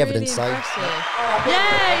wanna is see really evidence, though. impressive.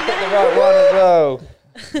 Yay! The right one as well.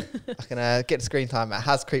 I can get the screen time. It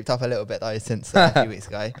has creeped up a little bit though since a few weeks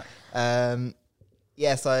ago.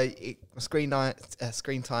 So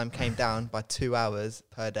screen time came down by 2 hours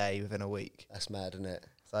per day within a week. That's mad, isn't it?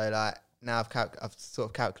 So like now I've sort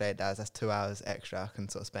of calculated that as that's 2 hours extra I can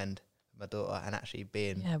sort of spend with my daughter and actually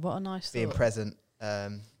being Yeah, what a nice thought. present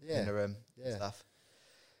in the room and stuff.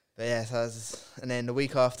 But yeah, so and then the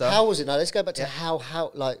week after. How was it? Now let's go back to Yeah.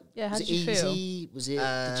 how like Yeah, how was it did you feel? easy? Was it?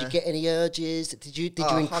 Did you get any urges? Did you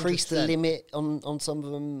Oh, increase the 100%. limit on some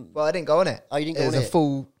of them? Well, I didn't go on it. Oh, you didn't go it on was it? a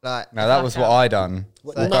full like. No, that was what I done.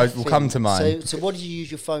 What, We'll nothing? come to mine. So what did you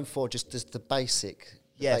use your phone for? Just as the basic.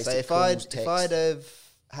 The Yeah, so basic if I'd calls, text? have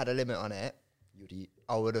had a limit on it, You'd-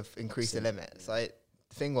 I would have increased the limit. So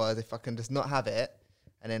the thing was, if I can just not have it,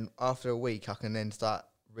 and then after a week, I can then start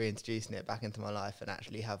reintroducing it back into my life and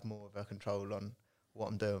actually have more of a control on what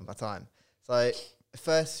I'm doing with my time. So the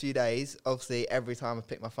first few days, obviously, every time I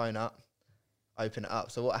pick my phone up, open it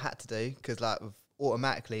up. So what I had to do, because like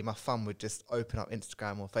automatically my thumb would just open up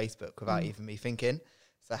Instagram or Facebook without even me thinking.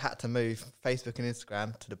 So I had to move Facebook and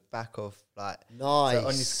Instagram to the back of like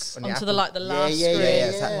Nice. so on your Onto Apple, the last yeah, screen.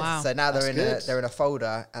 yeah, so, yeah. Wow. so now That's good. they're in a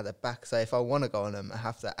folder at the back. So if I want to go on them, I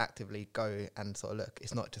have to actively go and sort of look.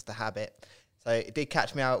 It's not just a habit. So it did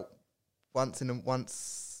catch me out once in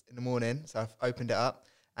the morning. So I've opened it up,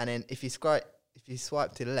 and then if you swipe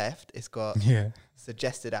to the left, it's got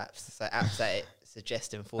suggested apps. So apps that it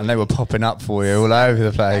suggesting for And you. they were popping up for you all over the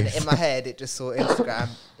And place. in my head, it just saw Instagram.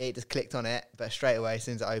 It just clicked on it, but straight away, as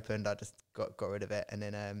soon as it opened, I just got rid of it. And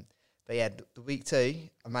then, but yeah, the week 2,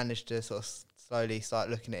 I managed to sort of slowly start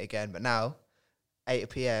looking at it again. But now, 8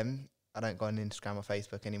 p.m, I don't go on Instagram or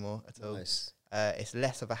Facebook anymore at all. Nice. It's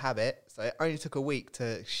less of a habit. So it only took a week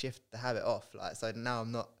to shift the habit off. Like, so now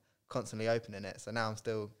I'm not constantly opening it. So now I'm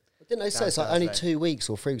still. Didn't they say it's like Downstairs, only so. 2 weeks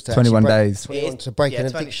or 3 weeks to 21 actually break- days. 21 It is- to break yeah,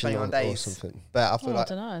 an 20 addiction 21 or days. something. But I feel Oh, I like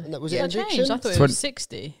don't know. And that was Yeah, it it addiction? changed. I thought it Twen- was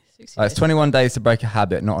 60. 60 It's days. 21 days to break a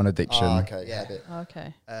habit, not an addiction. Oh, okay, Yeah. habit.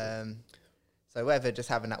 Okay. so whether just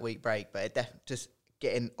having that week break, but it just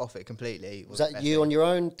getting off it completely. Was the that best you thing. on your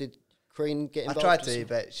own? Did Crean get I involved? tried or to, something?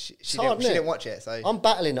 but she hard, didn't innit? watch it. So I'm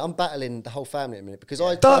battling the whole family at a minute because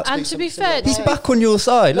I. But- tried to And do to something be fair, similar. He's No. back on your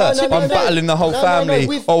side. No, Look, no, no, I'm no. battling the whole No, no, no, family.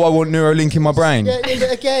 we've- I want Neuralink in my brain. Yeah,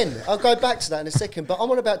 but again, I'll go back to that in a second. But I'm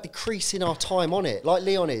on about decreasing our time on it, like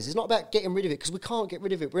Leon is. It's not about getting rid of it because we can't get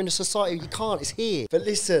rid of it. We're in a society where you can't. It's here. But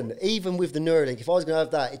listen, even with the Neuralink, if I was going to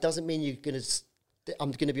have that, it doesn't mean you're going to.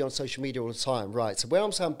 I'm going to be on social media all the time, right? So when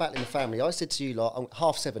I'm saying battling the family, I said to you, like,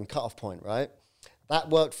 7:30 cut-off point, right? That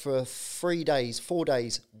worked for 3 days, 4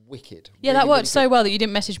 days, wicked. Yeah, Really, that worked really so good. well that you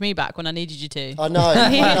didn't message me back when I needed you to. I know.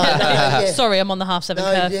 Yeah. Sorry, I'm on the 7:30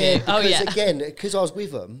 curfew. Because Yeah. again, because I was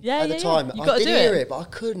with them Yeah, at the yeah, time, yeah. You I gotta did do hear it. it, but I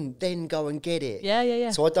couldn't then go and get it.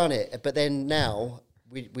 Yeah. So I done it, but then now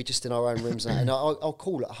we just in our own rooms now, and I'll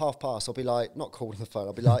call at 5:30. I'll be like, not calling the phone.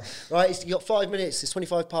 I'll be like, right, you got 5 minutes. It's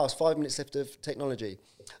 25 past. 5 minutes left of technology.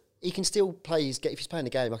 He can still play if he's playing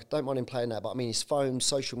the game. I don't mind him playing that, but I mean his phone,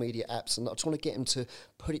 social media apps, and I just want to get him to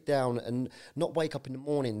put it down and not wake up in the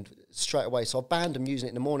morning straight away. So I banned them using it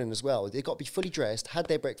in the morning as well. They've got to be fully dressed, had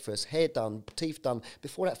their breakfast, hair done, teeth done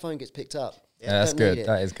before that phone gets picked up. Yeah, that's Don't need good. it.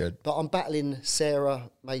 That is good. But I'm battling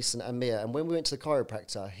Sarah, Mason, and Mia. And when we went to the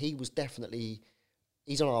chiropractor, he was definitely.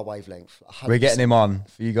 He's on our wavelength. 100%. We're getting him on.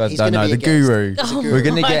 For you guys He's don't gonna know, be the a guest. guru. He's a Oh guru. We're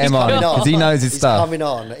going to my get him God. on because he knows his He's stuff. coming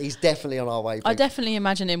on. He's definitely on our wavelength. I definitely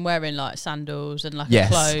imagine him wearing like sandals and like Yes.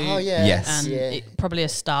 a cloak. Oh, yeah. Yes. And Yeah. probably a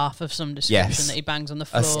staff of some description Yes. that he bangs on the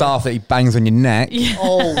floor. A staff that he bangs on your neck.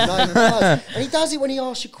 Oh, no, he does. And he does it when he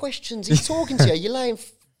asks you questions. He's talking to you. You're laying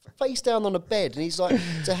face down on a bed, and he's like,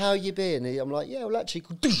 so how you been? And I'm like, yeah, well, actually,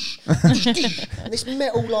 doosh, doosh, doosh. And this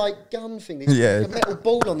metal, like, gun thing, this Yeah. metal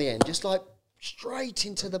ball on the end, just like, straight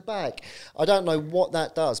into the back. I don't know what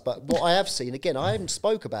that does, but what I have seen, again, I haven't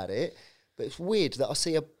spoke about it, but it's weird that I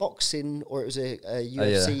see a boxing, or it was a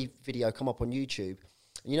UFC video come up on YouTube.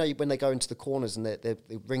 You know, when they go into the corners and the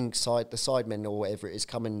ring side, the sidemen or whatever it is,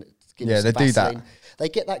 come and give Yeah, them some they do that. Vaseline. They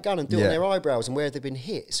get that gun and do it Yeah. on their eyebrows and where they've been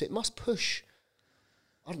hit. So it must push,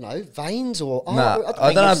 I don't know, veins or Nah, I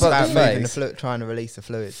I don't know it's about about the weird. moving the face. trying to release the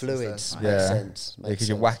fluids. Fluids. and Makes Yeah. sense. Yeah, Makes because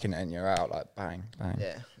you're sense. whacking it and you're out like bang, bang.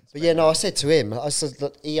 Yeah. But yeah, no, I said to him, I said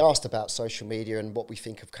that he asked about social media and what we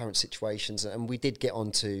think of current situations, and we did get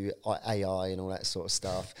onto AI and all that sort of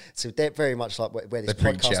stuff. So they're very much like where this The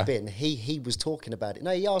preacher. podcast's been. He was talking about it.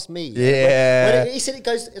 No, he asked me. Yeah. He said it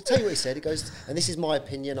goes. I'll tell you what he said. It goes, and this is my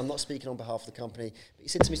opinion. I'm not speaking on behalf of the company. But he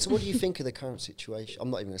said to me, "So what do you think of the current situation?" I'm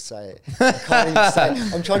not even going to say it. I can't even say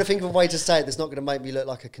it. I'm trying to think of a way to say it that's not going to make me look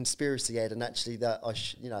like a conspiracy head, and actually that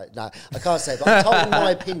no, I can't say it. But I told him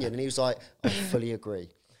my opinion, and he was like, "I fully agree."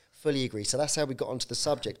 Fully agree. So that's how we got onto the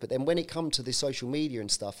subject. But then when it comes to the social media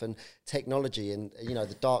and stuff and technology and, you know,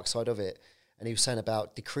 the dark side of it, and he was saying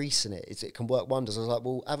about decreasing it, it can work wonders. I was like,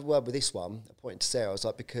 well, have a word with this one. I pointed to Sarah. I was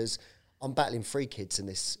like, because I'm battling 3 kids in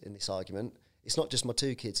this argument. It's not just my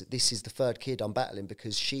 2 kids. This is the 3rd kid I'm battling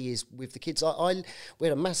because she is with the kids. We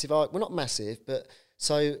had a massive, well, not massive, but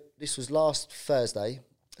so this was last Thursday.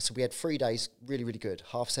 So we had 3 days, really, really good.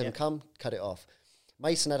 7:30 come, cut it off.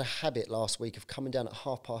 Mason had a habit last week of coming down at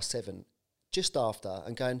 7:30, just after,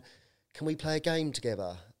 and going, can we play a game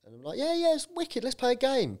together? And I'm like, yeah, it's wicked, let's play a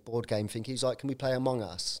game. Board game thinking. He's like, can we play Among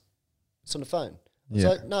Us? It's on the phone. I was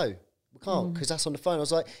like, no, we can't, because that's on the phone. I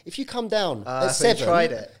was like, if you come down at so you 7,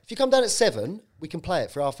 tried it. if you come down at 7, we can play it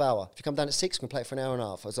for half hour. If you come down at 6, we can play it for an hour and a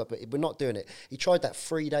half. I was like, but we're not doing it. He tried that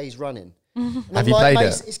 3 days running. And Have I'm you like, played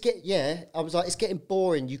mate, it? I was like, it's getting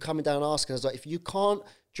boring, you coming down and asking. I was like, if you can't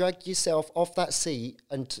drag yourself off that seat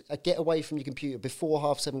and get away from your computer before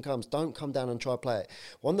 7:30 comes. Don't come down and try to play it.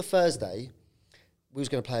 Well, on the Thursday, we was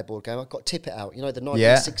going to play a board game. I got Tip It Out, you know, the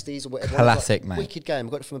 1960s or whatever. Classic, mate. Wicked game. I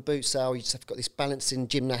got it from a boot sale. You just have got this balancing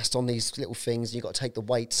gymnast on these little things. And you've got to take the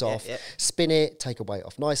weights off, spin it, take a weight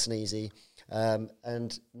off. Nice and easy.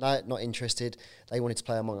 And no, not interested. They wanted to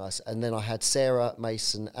play Among Us. And then I had Sarah,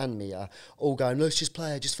 Mason and Mia all going, let's just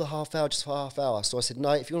play it just for half hour. So I said,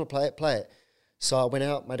 no, if you want to play it, play it. So I went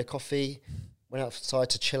out, made a coffee, went outside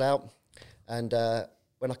to chill out. And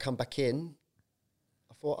when I come back in,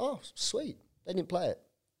 I thought, oh, sweet. They didn't play it.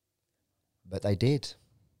 But they did.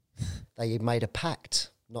 They made a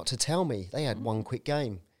pact not to tell me. They had one quick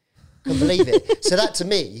game. Couldn't believe it. So that to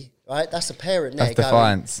me, right, that's a parent there. That's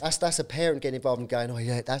defiance. That's a parent getting involved and going, oh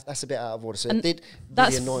yeah, that's a bit out of order. So And it did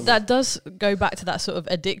That's, really annoy me. that does go back to that sort of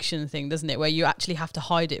addiction thing, doesn't it? Where you actually have to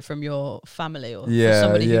hide it from your family or Yeah,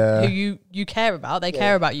 somebody yeah. who you care about. They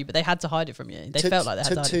care about you, but they had to hide it from you. They felt like they had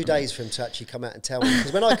to took hide 2 it from you. days for him to actually come out and tell me.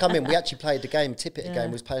 Because when I come in, we actually played the game, Tip It game,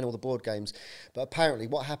 we was playing all the board games. But apparently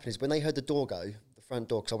what happened is when they heard the door go, the front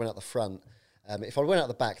door, because I went out the front, if I went out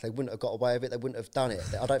the back, they wouldn't have got away with it. They wouldn't have done it.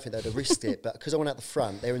 I don't think they'd have risked it. But because I went out the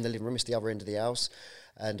front, they were in the living room. It's the other end of the house.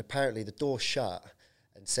 And apparently the door shut.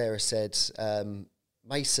 And Sarah said,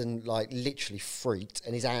 Mason, like, literally freaked.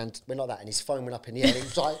 And his hand went like that. And his phone went up in the air. And he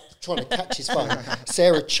was, like, trying to catch his phone.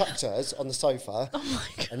 Sarah chucked hers on the sofa. Oh, my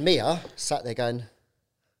God. And Mia sat there going...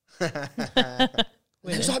 It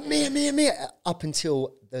was like, Mia. Up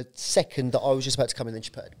until the second that I was just about to come in, then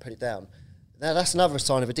she put it down. Now, that's another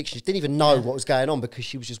sign of addiction. She didn't even know what was going on because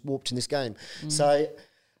she was just warped in this game. So,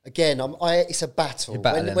 again, it's a battle.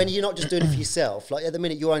 When you're not just doing it for yourself. Like, at the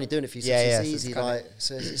minute, you're only doing it for yourself. Yeah, it's yeah, easy.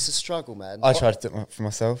 So it's a struggle, man. I tried to do it for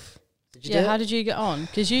myself. Did you do How it? did you get on?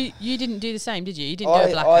 Because you didn't do the same, did you? You didn't do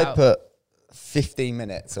a I blackout. put 15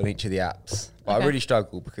 minutes on each of the apps. But I really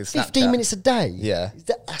struggle because 15 Snapchat- minutes a day? Yeah.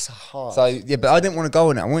 That's a hard. So yeah, but I didn't want to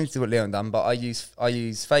go on it. I wanted to do what Leon done, but I use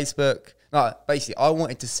Facebook. No, basically, I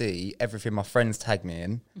wanted to see everything my friends tagged me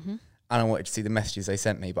in, and I wanted to see the messages they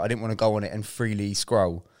sent me. But I didn't want to go on it and freely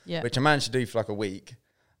scroll, which I managed to do for like a week.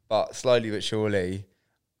 But slowly but surely,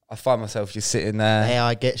 I find myself just sitting there,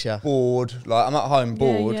 AI gets you. bored. Like I'm at home,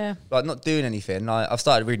 bored, yeah. like not doing anything. I've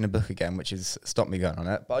started reading a book again, which has stopped me going on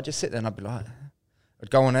it. But I'd just sit there and I'd be like, I'd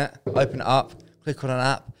go on it, open it up, click on an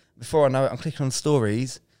app. Before I know it, I'm clicking on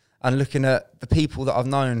stories and looking at the people that I've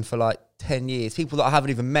known for like 10 years, people that I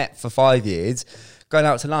haven't even met for 5 years, going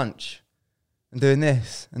out to lunch and doing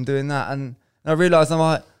this and doing that. And I realised I'm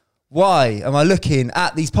like, why am I looking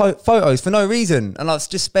at these photos for no reason? And I've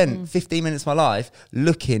just spent 15 minutes of my life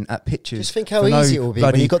looking at pictures. just think how for no easy it will be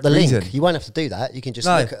when bloody you've got the reason. link. You won't have to do that. You can just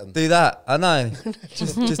No, look at them. do that. I know.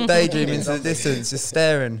 just daydreaming into the distance, just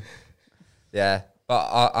staring. Yeah. But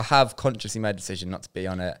I have consciously made a decision not to be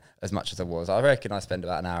on it as much as I was. I reckon I spend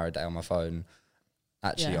about an hour a day on my phone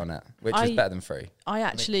actually on it, which is better than free. I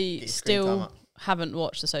actually your screen time still up. haven't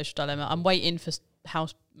watched The Social Dilemma. I'm waiting for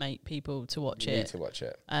housemate people to watch You need it. to watch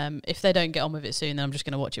it. If they don't get on with it soon, then I'm just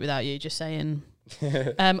going to watch it without you. Just saying.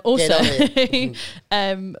 Also,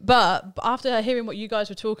 but after hearing what you guys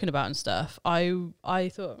were talking about and stuff, I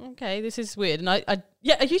thought, okay, this is weird. And are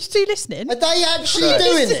you still listening? Are they actually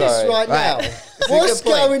doing this Sorry. right now? It's a What's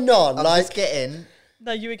good point. going on? I'm Like, just getting.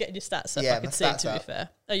 No, you were getting your stats up. Yeah, I could my see, stats to be up. fair.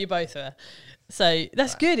 Oh, you both were. So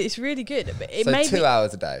that's good. It's really good. But it So made 2 me,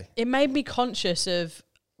 hours a day. it made me conscious of,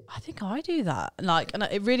 I think I do that. Like, and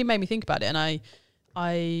it really made me think about it. And I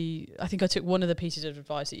think I took one of the pieces of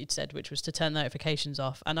advice that you'd said, which was to turn notifications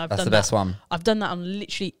off. And I've That's done the that. best one. I've done that on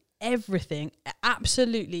literally everything,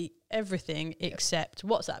 absolutely everything except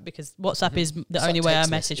WhatsApp, because WhatsApp is the it's only like way I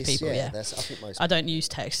text message messages. people. Yeah. That's, I think most I don't use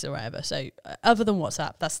text or whatever. So other than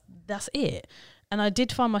WhatsApp, that's it. And I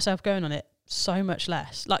did find myself going on it so much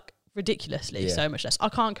less, like ridiculously so much less. I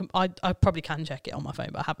can't. I probably can check it on my phone,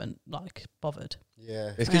 but I haven't like bothered.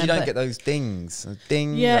 Yeah. It's because you don't but- get those dings.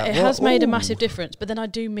 Ding. Yeah, like, it has made a ooh. massive difference. But then I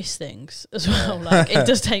do miss things as well. Like it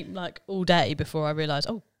does take like all day before I realise,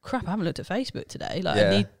 oh crap, I haven't looked at Facebook today. Like Yeah.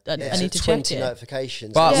 I Yeah, need to so check 20 it.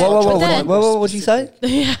 notifications. But Yeah, whoa, but then- what did you say?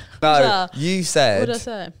 Yeah. No, Yeah. you What said did I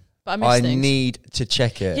say? But I miss I things. need to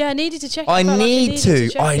check it. Yeah, I needed to check it. I felt like need needed to.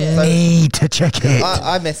 check I it. need to check it.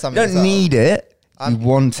 I miss You something. as don't well. need it. You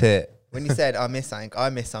want it. When you said I miss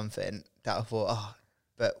something that I thought, oh,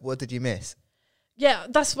 but what did you miss? Yeah,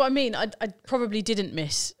 that's what I mean. I probably didn't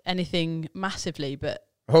miss anything massively, but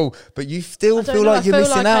Oh, but you still I don't feel know, like I you're feel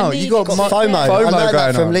missing like I out. need You got to Got check FOMO. it. I FOMO know that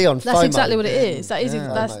going from on. Leon. that's FOMO. exactly what it is. That is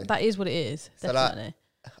FOMO. that is what it is. So, like, Definitely.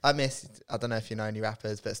 I miss. I don't know if you know any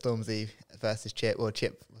rappers, but Stormzy versus Chip, or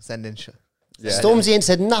Chip sending Stormzy ain't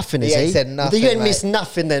said nothing, has He he? ain't said nothing, You ain't mate. missed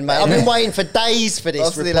nothing then, mate. I've been waiting for days for this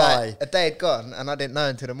Obviously, reply. like, a day had gone and I didn't know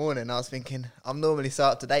until the morning. I was thinking, I'm normally so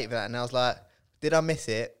up to date with that. And I was like, did I miss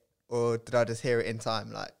it? Or did I just hear it in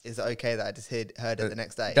time? Like, is it okay that I just heard it the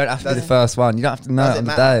next day? You don't have to be the first one. You don't have to know it on the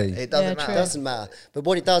matter. day. It doesn't Yeah, matter. true. It doesn't matter. But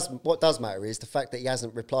what does matter is the fact that he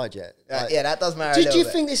hasn't replied yet. Like, Yeah, that does matter. do a you little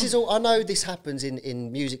bit. think this is all? I know this happens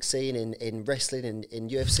in music scene, in wrestling, in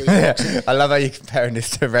UFC. I love how you're comparing this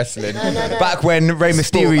to wrestling. No. Back when Rey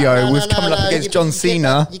Mysterio No, was no, coming no, up against you John get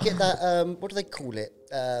Cena. you get that. What do they call it?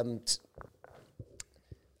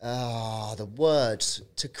 The words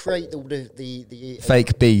to create the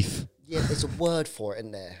Fake beef. Yeah, there's a word for it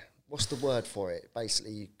in there. What's the word for it?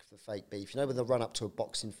 Basically, for fake beef. You know, when they run up to a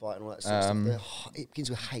boxing fight and all that sort of stuff. It begins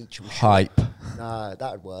with H. I'm sure. Hype. No,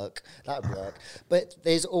 that would work. That would work. But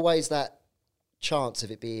there's always that chance of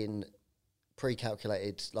it being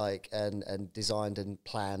pre-calculated, like and designed and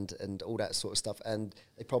planned and all that sort of stuff. And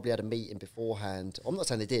they probably had a meeting beforehand. I'm not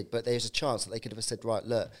saying they did, but there's a chance that they could have said, right,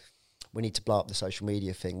 look, we need to blow up the social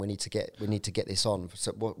media thing. We need to get this on.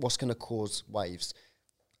 So what's going to cause waves?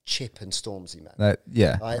 Chip and Stormzy, man.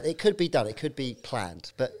 Yeah. It could be done. It could be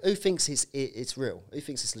planned. But who thinks it's real? Who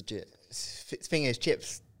thinks it's legit? Thing is,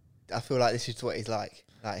 Chips, I feel like this is what he's like.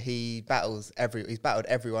 Like, he's battled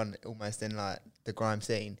everyone almost in like the grime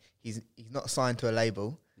scene. He's not signed to a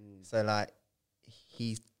label, so like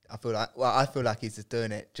I feel like he's just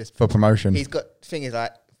doing it just For promotion. He's got thing is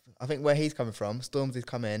like, I think where he's coming from, Stormzy's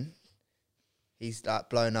come in. He's like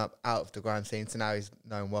blown up out of the grime scene, so now he's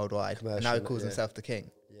known worldwide. And now he calls himself the king.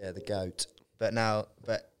 Yeah, the GOAT. But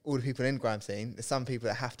all the people in grime scene, there's some people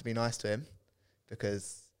that have to be nice to him,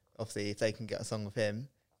 because obviously if they can get a song with him,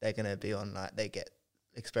 they're gonna be on, like, they get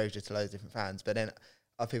exposure to loads of different fans. But then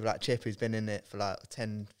other people like Chip, who's been in it for like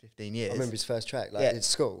 10, 15 years. I remember his first track, like in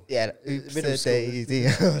school. Yeah, Oops middle the school. Daisy, or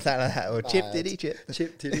something like that, or Chip Mad. Diddy Chip.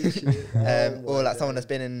 Chip Diddy. Or like someone that's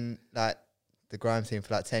been in like the grime scene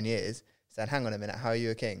for like 10 years, saying, hang on a minute, how are you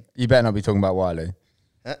a king? You better not be talking about Wiley.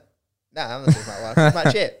 Nah, I'm not talking about Wiley. I'm talking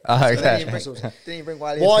about Chip. Oh, So okay. didn't you bring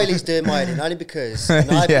Wiley? Wiley's doing my editing only because.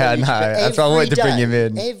 and I Yeah, believe- no, but that's why I wanted to bring every him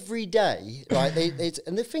in. day- Every day, right?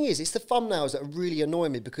 And the thing is, it's the thumbnails that really annoy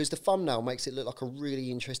me, because the thumbnail makes it look like a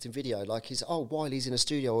really interesting video. Like Wiley's in a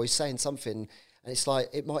studio or he's saying something, and it's like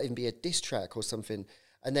it might even be a diss track or something.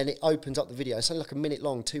 And then it opens up the video. It's only like a minute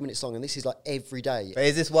long, 2 minutes long, and this is like every day. But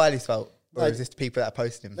is this Wiley's fault, or No. is this the people that are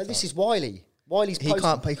posting him? No, this is Wiley. Wiley's he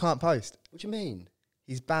posting. can't post. What do you mean?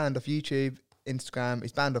 He's banned off YouTube, Instagram.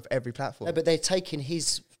 He's banned off every platform. No, but they're taking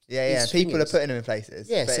his. Yeah. his People are thingies. putting him in places.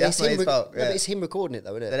 Yeah, but so that's it's not him. his fault. No, but it's him recording it,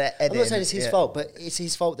 though, isn't it? So they're I'm not saying editing, it's his yeah. fault, but it's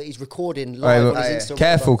his fault that he's recording Right, live well, on his Instagram.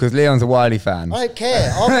 Careful, because Leon's a Wiley fan. I don't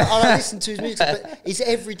care. I listen to his music, but it's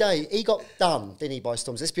every day. He got done, didn't he, by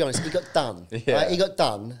Stormzy? Let's be honest, he got done. Yeah. Right? He got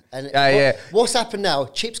done. And Yeah. what's happened now?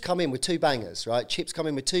 Chip's come in with 2 bangers, right? Chip's come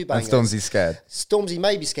in with 2 And bangers. Stormzy's scared. Stormzy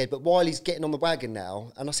may be scared, but Wiley's getting on the wagon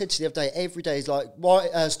now. And I said to you the other day, every day he's like,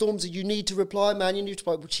 Stormzy, you need to reply, man. You need to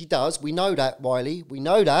reply, which he does. We know that, Wiley. We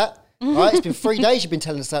know that. Right? It's been 3 days you've been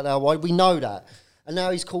telling us that now, Wiley. We know that. And now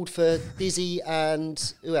he's called for Dizzy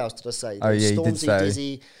and who else did I say? Oh, yeah, you did say.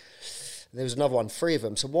 Dizzy. There was another one, 3 of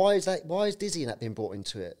them. So why is Dizzy and that being brought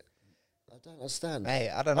into it? I don't understand. Hey,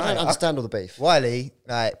 I don't know. I don't understand all the beef. Wiley,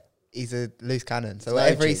 like, he's a loose cannon. So It's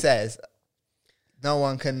whatever he legend. says, no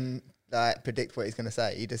one can like predict what he's going to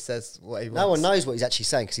say. He just says what he wants. No one knows what he's actually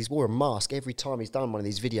saying because he's wore a mask every time he's done one of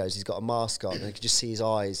these videos. He's got a mask on, and you can just see his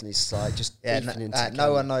eyes, and he's like just Yeah, beefing into the no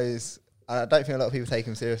camera. one knows. I don't think a lot of people take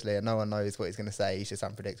him seriously, and no one knows what he's going to say. He's just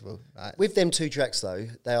unpredictable. Like, With them 2 tracks though,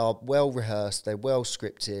 they are well rehearsed, they're well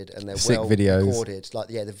scripted, and they're Sick well videos. recorded. Like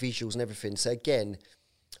the visuals and everything. So again,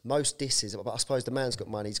 most disses. But I suppose the man's got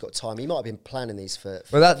money, he's got time. He might have been planning these for.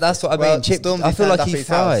 Well, that's what I mean. Chip, Stormzy I feel turned like up he at his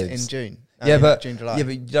house thrives. in June. Yeah, but June, July.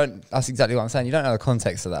 you don't. That's exactly what I'm saying. You don't know the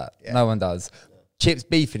context of that. Yeah. No one does. Chip's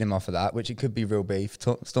beefing him off of that, which it could be real beef.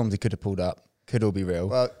 Stormzy could have pulled up. Could all be real.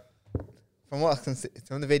 Well, from what I can see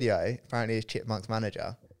from the video, apparently it's Chipmunk's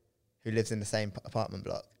manager who lives in the same apartment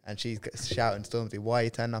block, and she's shouting Stormzy, "Why are you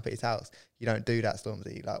turning up at his house? You don't do that,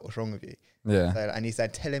 Stormzy. Like, what's wrong with you?" yeah. So, and he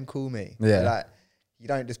said, "Tell him, call me." Yeah. So, like, you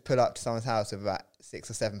don't just pull up to someone's house with about 6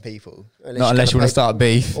 or 7 people. Not unless you want to start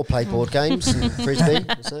beef. Or play board games and frisbee.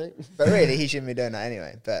 So. But really, he shouldn't be doing that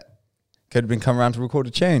anyway. But Could have been coming around to record a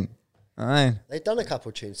tune. I mean, They've done a couple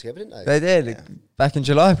of tunes together, didn't they? they did back in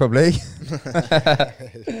July, probably.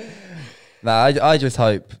 I just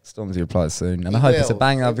hope Stormzy replies soon, and I hope it's a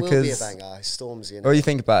banger It because. will be a banger. It's Stormzy. What do you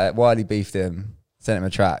think about it? Wiley beefed him, sent him a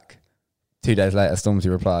track. 2 days later, Stormzy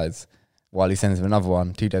replies. Wiley sends him another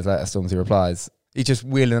one. 2 days later, Stormzy replies. He's just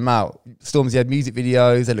wheeling them out. Stormzy had music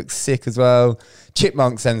videos. They look sick as well.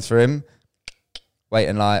 Chipmunk sends for him.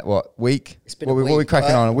 waiting like what week? It's been What a we week.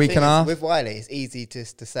 cracking on? A week thing and a is, half? With Wiley, it's easy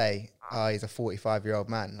just to say, oh, he's a 45-year-old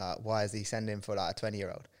man. Like, why is he sending for like a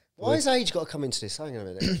 20-year-old? Why has age got to come into this? Hang on a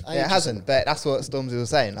minute. Age Yeah, it hasn't, but that's what Stormzy was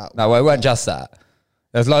saying. Like, No, well, it weren't just that.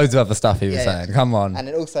 There's loads of other stuff he was Yeah, yeah. saying. Come on. and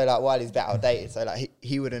then also like Wiley's a bit outdated, so like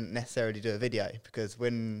he wouldn't necessarily do a video because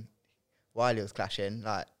when Wiley was clashing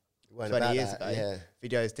like weren't 20 about years that, ago, yeah.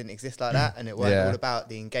 videos didn't exist like that, and it wasn't Yeah. all about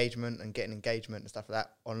the engagement and getting engagement and stuff like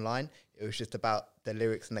that online. It was just about the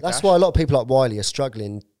lyrics and the That's clash. why a lot of people like Wiley are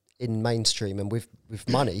struggling in mainstream and with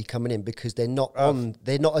money coming in because they're not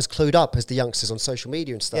they're not as clued up as the youngsters on social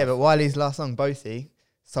media and stuff. Yeah, but Wiley's last song, Bothie,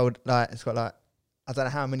 sold like it's got like I don't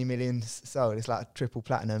know how many millions sold. It's like triple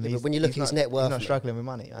platinum. Yeah, but when you look he's at his not- net worth, he's not mate. struggling with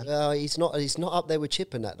money, man. He's not up there with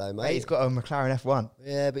Chip and that though, mate. Mate, he's got a McLaren F1.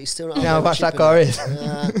 Yeah, but he's still not. You up know there how with much Chip that car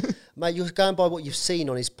and is? Mate, you're going by what you've seen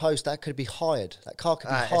on his post. That could be hired. That car could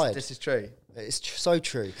be hired. This is true. It's so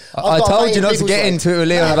true. I told you not to get into it with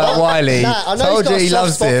Leon about Wiley. I know Told he's got you a he soft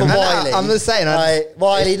loves spot him. for No, Wiley. I'm just saying,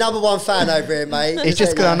 Wiley, #1 fan over here, mate. It's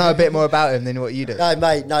just because I know a bit more about him than what you do. No,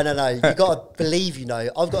 mate, no. You got to believe, you know.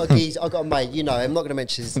 I've got a mate, you know. I'm not going to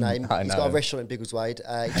mention his name. I He's know. got a restaurant in Biggleswade.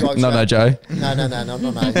 He drives No, around. Joe.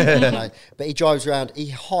 No. But he drives around. He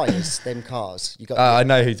hires them cars. You got. I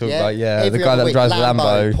know who you're talking about. Yeah, the Every guy other that week, drives the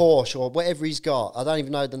Lambo. Porsche, or whatever he's got. I don't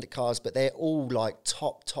even know the cars, but they're all like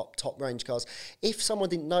top range cars. If someone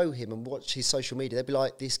didn't know him and watch his social media, they'd be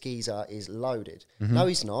like, "This geezer is loaded." Mm-hmm. No,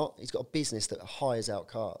 he's not. He's got a business that hires out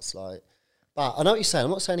cars. Like, but I know what you're saying.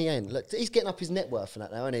 I'm not saying he ain't. Look, he's getting up his net worth for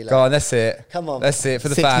that now, isn't he? Like, Go on, that's it. Come on. That's it for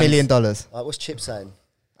the $6 fans. million. like, what's Chip saying?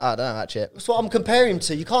 I don't know that Chip. That's what I'm comparing him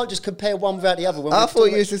to. You can't just compare one without the other. When I we're thought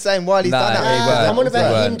talking you was just saying Wiley's No, done he that. weren't. I'm on about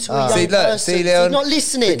He him weren't. to a young See, look, person. see, He's Leon, not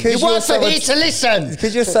listening. because You you're weren't so here to listen.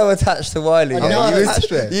 Because you're so attached to Wiley. I'm not attached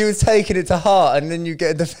to him. You was taking it to heart, and then you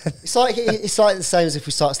get a defense. It's like the same as if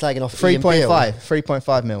we start slagging off Ian Beale.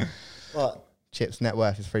 3.5 mil. What? Chip's net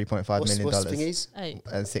worth is $3.5 million. What's the thing is? Hey,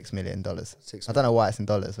 And $6 million. $6 I don't know why it's in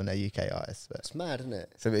dollars when they're UK artists. But It's mad, isn't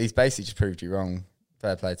it? So he's basically just proved you wrong.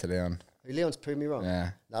 Fair play to Leon. Leon's proved me wrong.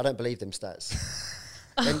 Yeah. No, I don't believe them stats.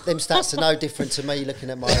 them stats are no different to me looking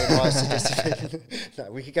at my suggested.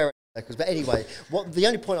 No, we could go around in circles. But anyway, what the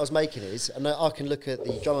only point I was making is, and I can look at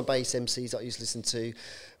the drum and bass MCs that I used to listen to,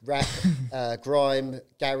 rap, grime,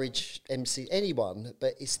 garage MC, anyone,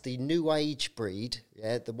 but it's the new age breed,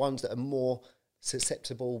 yeah, the ones that are more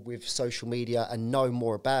susceptible with social media and know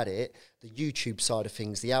more about it, the YouTube side of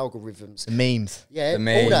things, the algorithms. the memes. Yeah,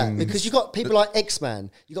 The all that. memes. Because you got people like X-Man,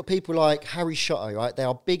 you got people like Harry Shotto, right? They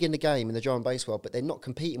are big in the game in the drum and bass world, but they're not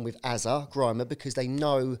competing with Azza, Grimer, because they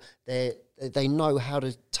know they know how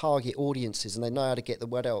to target audiences and they know how to get the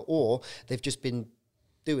word out, or they've just been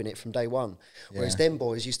doing it from day one. Whereas them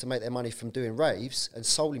boys used to make their money from doing raves and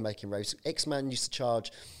solely making raves. X-Man used to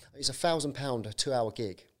charge, it's £1,000 a 2-hour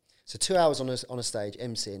gig. So 2 hours on a stage,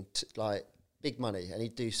 emceeing, like big money, and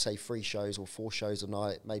he'd do say 3 shows or 4 shows a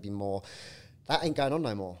night, maybe more. That ain't going on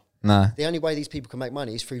no more. No. The only way these people can make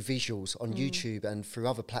money is through visuals on YouTube and through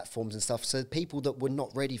other platforms and stuff. So people that were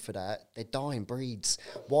not ready for that, they're dying breeds.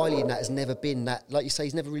 Wiley and that has never been that. Like you say,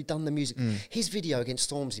 he's never really done the music. His video against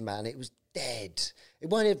Stormzy, man, it was dead. It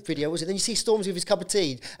wasn't a video, was it? Then you see Stormzy with his cup of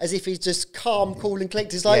tea, as if he's just calm, cool, and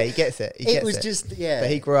collected. It's like, Yeah, he gets it. He gets was it. just, yeah. But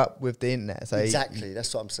he grew up with the internet, so Exactly,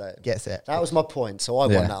 that's what I'm saying. he gets it. That was my point, so I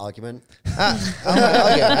Yeah. won that argument.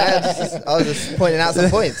 I was just pointing out some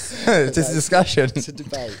points. Just a discussion. It's a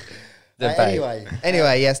debate. Debate. Anyway,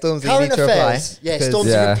 Anyway, yeah, Stormzy, you current need to reply. affairs. Yeah, 'cause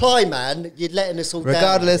Stormzy, Yeah. reply, man. You're letting us all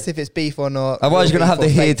regardless down. if it's beef or not. Otherwise, you're real going to have the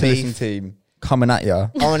beef or Here fake to Listen beef, team coming at you. I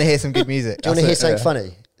want to hear some good music. Do you want to hear That's something it.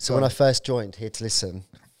 funny? So Go when on. I first joined Here to Listen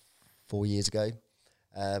 4 years ago,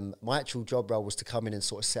 my actual job role was to come in and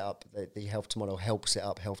sort of set up the Health to Mine, or help set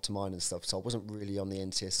up Health to Mine and stuff. So I wasn't really on the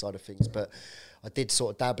NCS side of things, but I did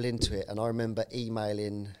sort of dabble into it. And I remember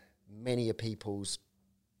emailing many of people's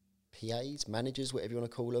PAs, managers, whatever you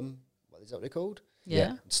want to call them. What is that what they're called?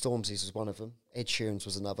 yeah. Stormzy's was one of them. Ed Sheeran's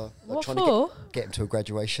was another. Like What trying for? to get him to a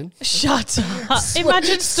graduation. Shut up.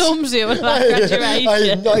 Imagine Stormzy on that graduation.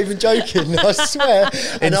 I'm not even joking. I swear.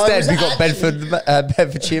 And I Instead, was we got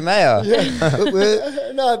Bedfordshire Mayor.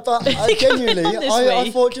 no, but I genuinely, on this I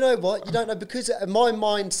week? thought, you know what? You don't know, because my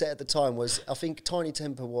mindset at the time was, I think Tiny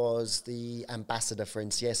Temper was the ambassador for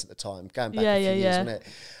NCS at the time, going back Yeah, a few yeah, years, yeah. wasn't it?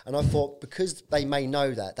 And I thought, because they may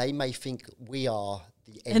know that, they may think we are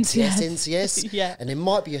the NCS. NCS, Yeah. and there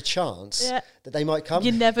might be a chance Yeah. that they might come.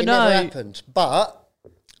 You never it know. never happened, but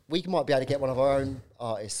we might be able to get one of our own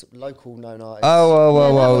artists, local known artists. Oh, whoa, whoa, Yeah,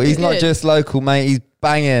 that whoa. would be He's not good. just local, mate. He's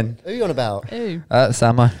banging. Who are you on about? Ooh.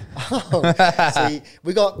 Samo. See,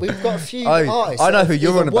 we've got a few Oh, artists. I know that who have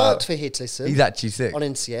you're either on about. Worked for Here to Listen He's actually sick. on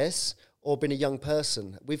NCS, or been a young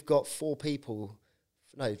person. We've got 4 people.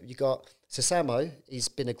 No, you got... So Samo, he's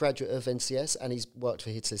been a graduate of NCS and he's worked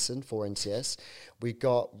for Hits Listen for NCS. We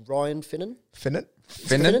got Ryan Finnan. Finnan?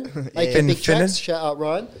 Making big tracks. Shout out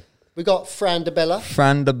Ryan. We got Fran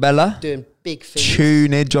DeBella. Doing big things.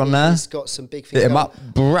 Tunage on there. He's got some big things. Hit him up.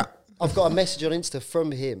 Bruh. I've got a message on Insta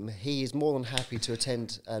from him. He is more than happy to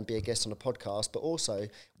attend and be a guest on a podcast. But also,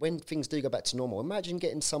 when things do go back to normal, imagine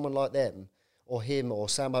getting someone like them, or him, or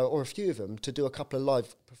Samo, or a few of them, to do a couple of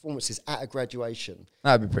live performances at a graduation.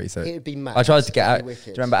 That'd be pretty sick. It'd be mad. I tried to get out. Do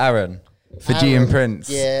you remember Aaron? For G and Prince.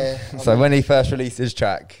 Yeah. So when he first released his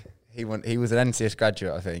track, he was an NCS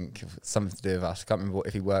graduate, I think, something to do with us. I can't remember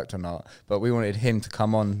if he worked or not. But we wanted him to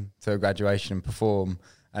come on to a graduation and perform.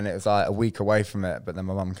 And it was like a week away from it, but then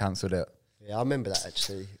my mum cancelled it. Yeah, I remember that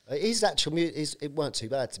actually. His actual music, it weren't too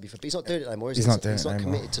bad to be fair, but he's not doing it anymore, is he? He's not doing it anymore.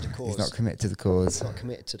 committed to the cause. He's not committed to the cause. He's not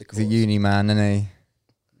committed to the cause. He's a uni man, isn't he?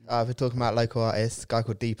 We're talking about local artists. A guy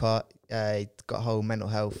called Deepart. He got a whole mental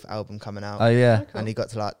health album coming out. Oh, yeah. Cool. And he got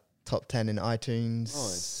to like top 10 in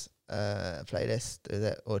iTunes playlist, is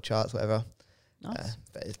it, or charts, whatever. Nice.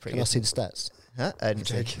 But it's pretty Can I good. see the stats? Huh?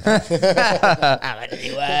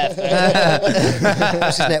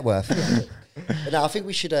 What's his net worth? But no, I think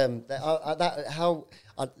we should. We're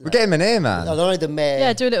getting him in here, man. I know the mayor.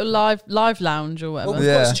 Yeah, do a little live lounge or whatever. Well, we've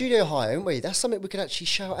Yeah. got studio hire, haven't we? That's something we can actually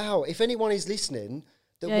shout out. If anyone is listening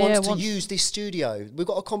that wants to use this studio, we've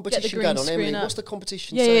got a competition green going on. Emily, screen up. what's the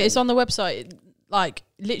competition? Yeah, saying? it's on the website. Like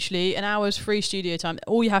literally an hour's free studio time.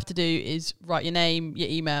 All you have to do is write your name, your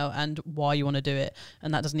email, and why you want to do it.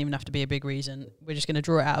 And that doesn't even have to be a big reason. We're just going to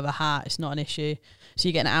draw it out of a hat. It's not an issue. So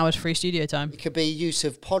you get an hour's free studio time. It could be use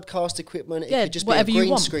of podcast equipment. It Yeah, could just be whatever a you green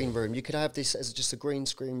want. screen room. You could have this as just a green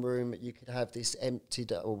screen room. You could have this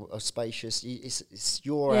emptied or spacious. It's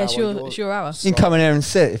your hour. It's your hour. You can come in here and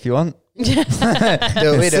sit if you want. Do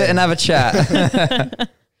Sit and have a chat.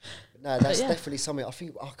 No, that's yeah. definitely something. I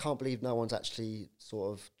can't believe no one's actually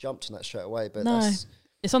sort of jumped on that straight away. But No. that's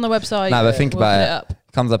It's on the website. No, but think We'll about put it.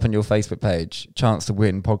 up. Comes up on your Facebook page. Chance to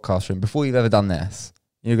win podcast room. Before you've ever done this,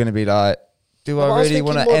 you're going to be like, do Well, I I was really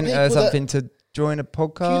want to thinking more enter people something to join a if you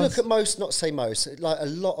look podcast? at like a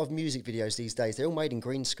lot of music videos these days, they're all made in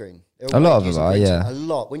green screen. A lot of them are, yeah. A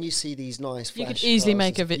lot. When you see these nice, You could flash easily cars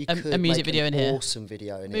make and a stuff, you a could music make video an in here. Awesome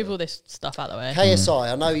video in Move here. all this stuff out of the way.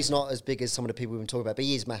 KSI, I know he's not as big as some of the people we've been talking about, but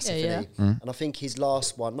he is massive, Yeah, isn't he? And I think his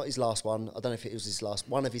last one, not his last one, I don't know if it was his last,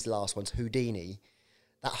 one of his last ones, Houdini,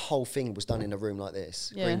 that whole thing was done in a room like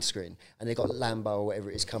this, Yeah. green screen. And they got Lambo or whatever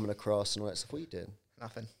it is coming across and all that stuff. What are you doing?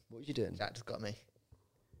 Nothing. What are you doing? Jack just got me.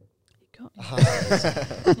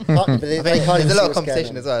 There's There's a lot of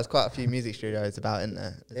competition as well. There's quite a few music studios about, isn't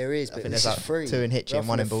there? There is, I but think this there's is like free. 2 in Hitchin, We're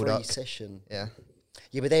 1 in offering a free Bulldog. session. Yeah.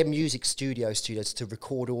 Yeah, but they're music studios to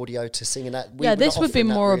record audio, to sing and that. Yeah, this would be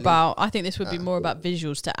more really. about. I think this would be more about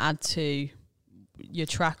visuals to add to your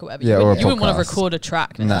track or whatever. Yeah, you or wouldn't, a you wouldn't want to podcast. record a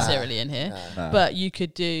track Nah. necessarily in here, but you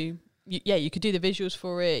could do. You could do the visuals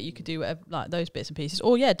for it. You could do whatever, like those bits and pieces.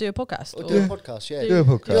 Or do a podcast. Or do a podcast, yeah. Do a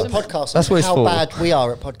podcast. Do a podcast That's on what it's how for. bad we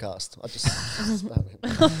are at podcast. I just...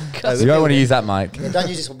 You don't want to use that mic. Yeah, don't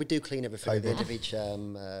use this one. We do clean everything at the end of each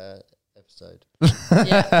episode.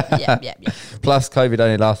 yeah. Plus, COVID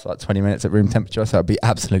only lasts like 20 minutes at room temperature, so it'll be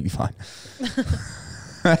absolutely fine.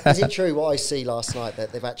 Is it true what I see last night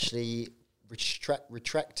that they've actually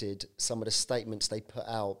retracted some of the statements they put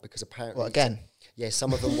out because apparently... What, again? Yeah,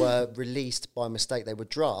 some of them were released by mistake. They were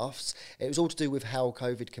drafts. It was all to do with how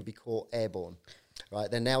COVID can be caught airborne,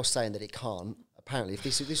 right? They're now saying that it can't. Apparently, if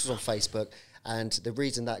this was on Facebook, and the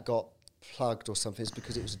reason that got plugged or something is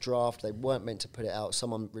because it was a draft. They weren't meant to put it out.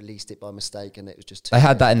 Someone released it by mistake, and it was just... They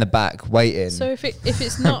had that in the back, waiting So if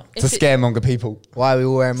it's not to scaremonger people. Why are we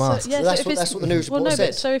all wearing masks? So that's what the news report said.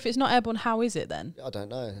 But so if it's not airborne, how is it then? I don't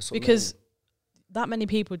know. That's what I Because that many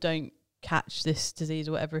people don't catch this disease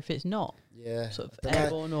or whatever if it's not mean. Yeah. sort of But no,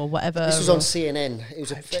 airborne or whatever. this was on CNN. It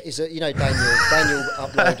was you know, Daniel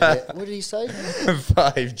uploaded it. What did he say?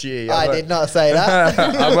 5G. I did not say that.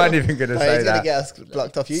 I wasn't even going to say He's going to that. get us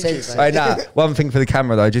blocked off YouTube. Censor. mate. Right, nah, one thing for the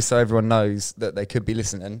camera though, just so everyone knows that they could be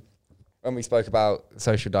listening. When we spoke about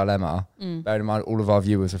Social Dilemma, bear in mind all of our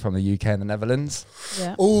viewers are from the UK and the Netherlands.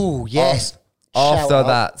 Yeah. Oh, yes. After Shout out.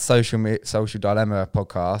 that Social Dilemma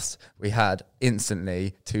podcast, we had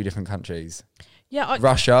instantly 2 different countries, Yeah,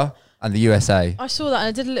 Russia and the USA. I saw that and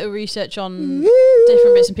I did a little research on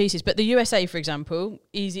different bits and pieces. But the USA, for example,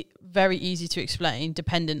 very easy to explain,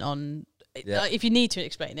 dependent on if you need to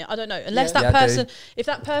explain it. I don't know. Unless Yeah. that person, if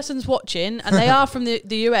that person's watching and they are from the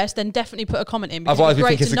US, then definitely put a comment in. Because Otherwise, it'd be we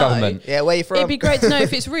great think it's to the know. government. Yeah, where you from? It'd be great to know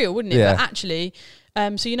if it's real, wouldn't it? Yeah. But actually,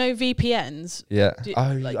 So you know VPNs. Yeah. Do-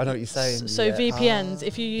 Oh, like, I know what you're saying. So yeah. VPNs,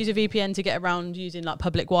 if you use a VPN to get around using like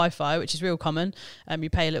public Wi-Fi, which is real common, you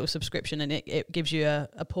pay a little subscription and it gives you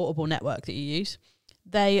a portable network that you use.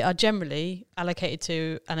 They are generally allocated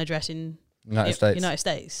to an address in United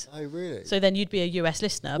States. Oh, really? So then you'd be a US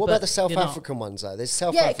listener. What but about the South you're not. African ones though? There's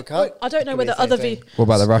South Yeah, Africa. I don't know Could whether be the same other thing. What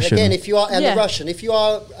about the Russian? Again, if you are and Yeah. the Russian, if you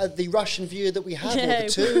are the Russian viewer that we have, or Yeah, the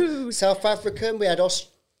two, South African, we had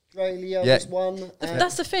Australia Yeah. was one.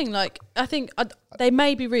 That's the thing. Like, I think they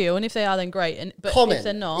may be real, and if they are, then great. And but Comment if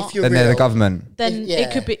they're not, if you're Then they're the real. government. then Yeah,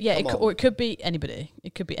 it could be come on. or it could be anybody.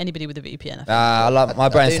 It could be anybody with a VPN. I think. I like my I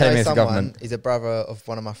brain's do telling know me it's the someone, government. He's a brother of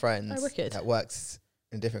one of my friends Oh, wicked. that works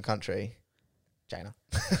in a different country, China.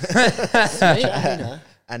 Sweet. China.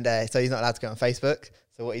 And so he's not allowed to go on Facebook.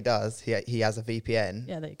 So what he does, he has a VPN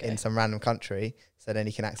Yeah, there you go. in some random country, so then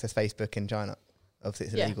he can access Facebook in China. Obviously,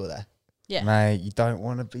 it's Yeah. illegal there. Yeah. Mate, you don't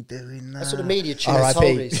want to be doing that. That's what the media tutor R.I.P.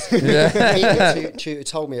 told us. Yeah. The media tutor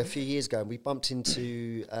told me a few years ago, and we bumped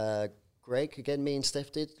into Greg again. Me and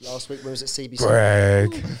Steph did last week when we was at CBC.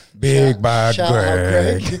 Greg, big bad Shout out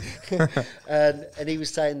Greg. Greg. and he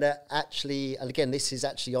was saying that actually, and again, this is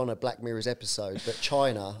actually on a Black Mirror's episode, but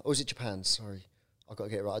China, or was it Japan? Sorry, I've got to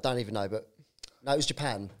get it right. I don't even know, but no, it was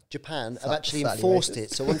Japan. Japan have actually slightly enforced racist.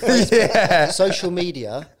 it. So on Facebook, social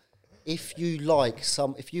media, if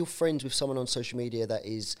you're friends with someone on social media that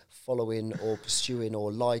is following or pursuing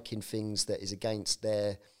or liking things that is against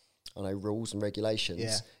their, rules and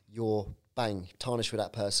regulations, you're tarnished with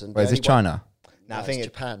that person. Wait, is The this only one- China? No, No, I think it's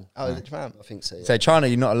it's Japan. Oh, is it Japan? I think so. Yeah. So China,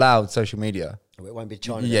 you're not allowed social media. It won't be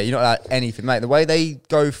China. Yeah, you're not allowed anything, mate. The way they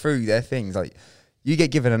go through their things, like you get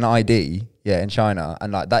given an ID, in China,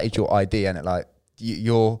 and like that is your ID, and it like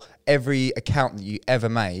your every account that you ever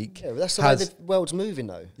make, Yeah, but that's the way has the world's moving,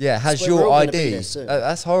 though. has That's where we're your all gonna be ID. there soon.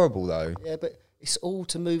 That's horrible, though. Yeah, but it's all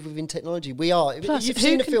to move within technology. We are. Plus, You've who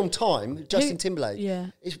seen the can- film Time, Justin Timberlake. Yeah.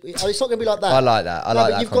 It's not going to be like that. I like that. I like but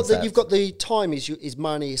that you've concept. got the time is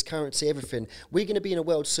money, is currency, everything. We're going to be in a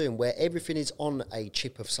world soon where everything is on a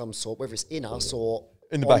chip of some sort, whether it's in us or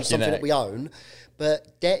In the on back of your something that neck. we own.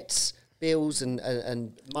 But debts, bills,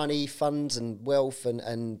 and money, funds, and wealth, and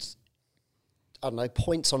I don't know,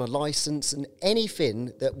 points on a license, and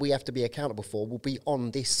anything that we have to be accountable for will be on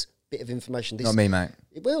this bit of information. This Not me, mate.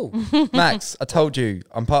 It will. Max, I told you,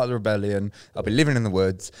 I'm part of the rebellion. I'll be living in the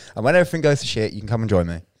woods, and when everything goes to shit, you can come and join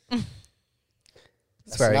me.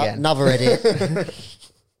 Swear again. Another edit.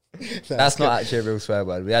 That's not actually a real swear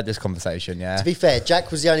word. We had this conversation, yeah. To be fair,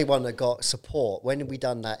 Jack was the only one that got support. When we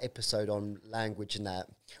done that episode on language and that,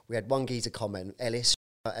 we had one geezer comment, Ellis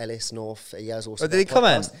North. He has also. Oh, did he got a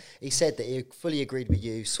comment? podcast. He said that he fully agreed with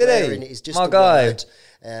you. Swearing is just My a guy.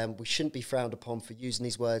 word. We shouldn't be frowned upon for using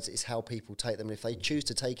these words. It's how people take them. And if they choose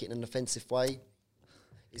to take it in an offensive way,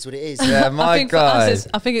 it's what it is. Yeah, I my think for us,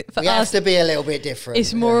 guy. I think for We have us, to be a little bit different.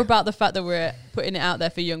 it's more about the fact that we're putting it out there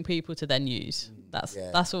for young people to then use.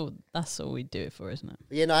 Yeah. That's all we do it for, isn't it?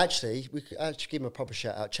 But yeah, no, actually, we could actually give him a proper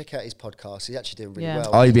shout out. Check out his podcast. He's actually doing really Yeah.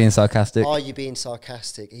 well. Are you being sarcastic? Are you being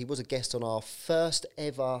sarcastic? He was a guest on our first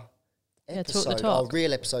ever Yeah, Talk the episode, Talk. our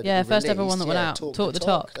real episode. Yeah, that we first ever one released. that went out. Talk the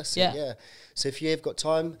Talk. That's Yeah. it, yeah. So if you've got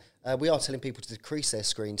time, we are telling people to decrease their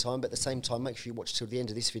screen time, but at the same time, make sure you watch till the end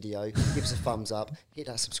of this video. Give us a thumbs up, hit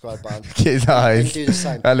that subscribe button, Get his and eyes. do the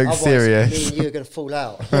same. That looks Otherwise, serious. Me and you are going to fall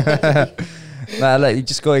out. Nah, look, you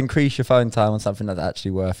just got to increase your phone time on something that's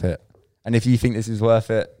actually worth it. And if you think this is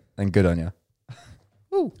worth it, then good on you.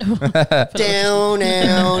 down, down,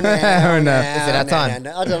 down. No. Is it that time?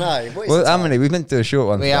 I don't know. What is Well, the how time? many? We've meant to do a short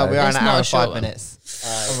one. We are today. an It's hour not a and short 5 one.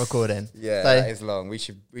 minutes on recording. Yeah, So that is long. We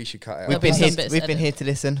should cut it we've out. been Some here. bits We've been edited. here to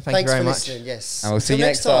listen. Thank Thanks you very for much. listening. Yes. And we'll see Until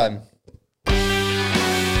you next time.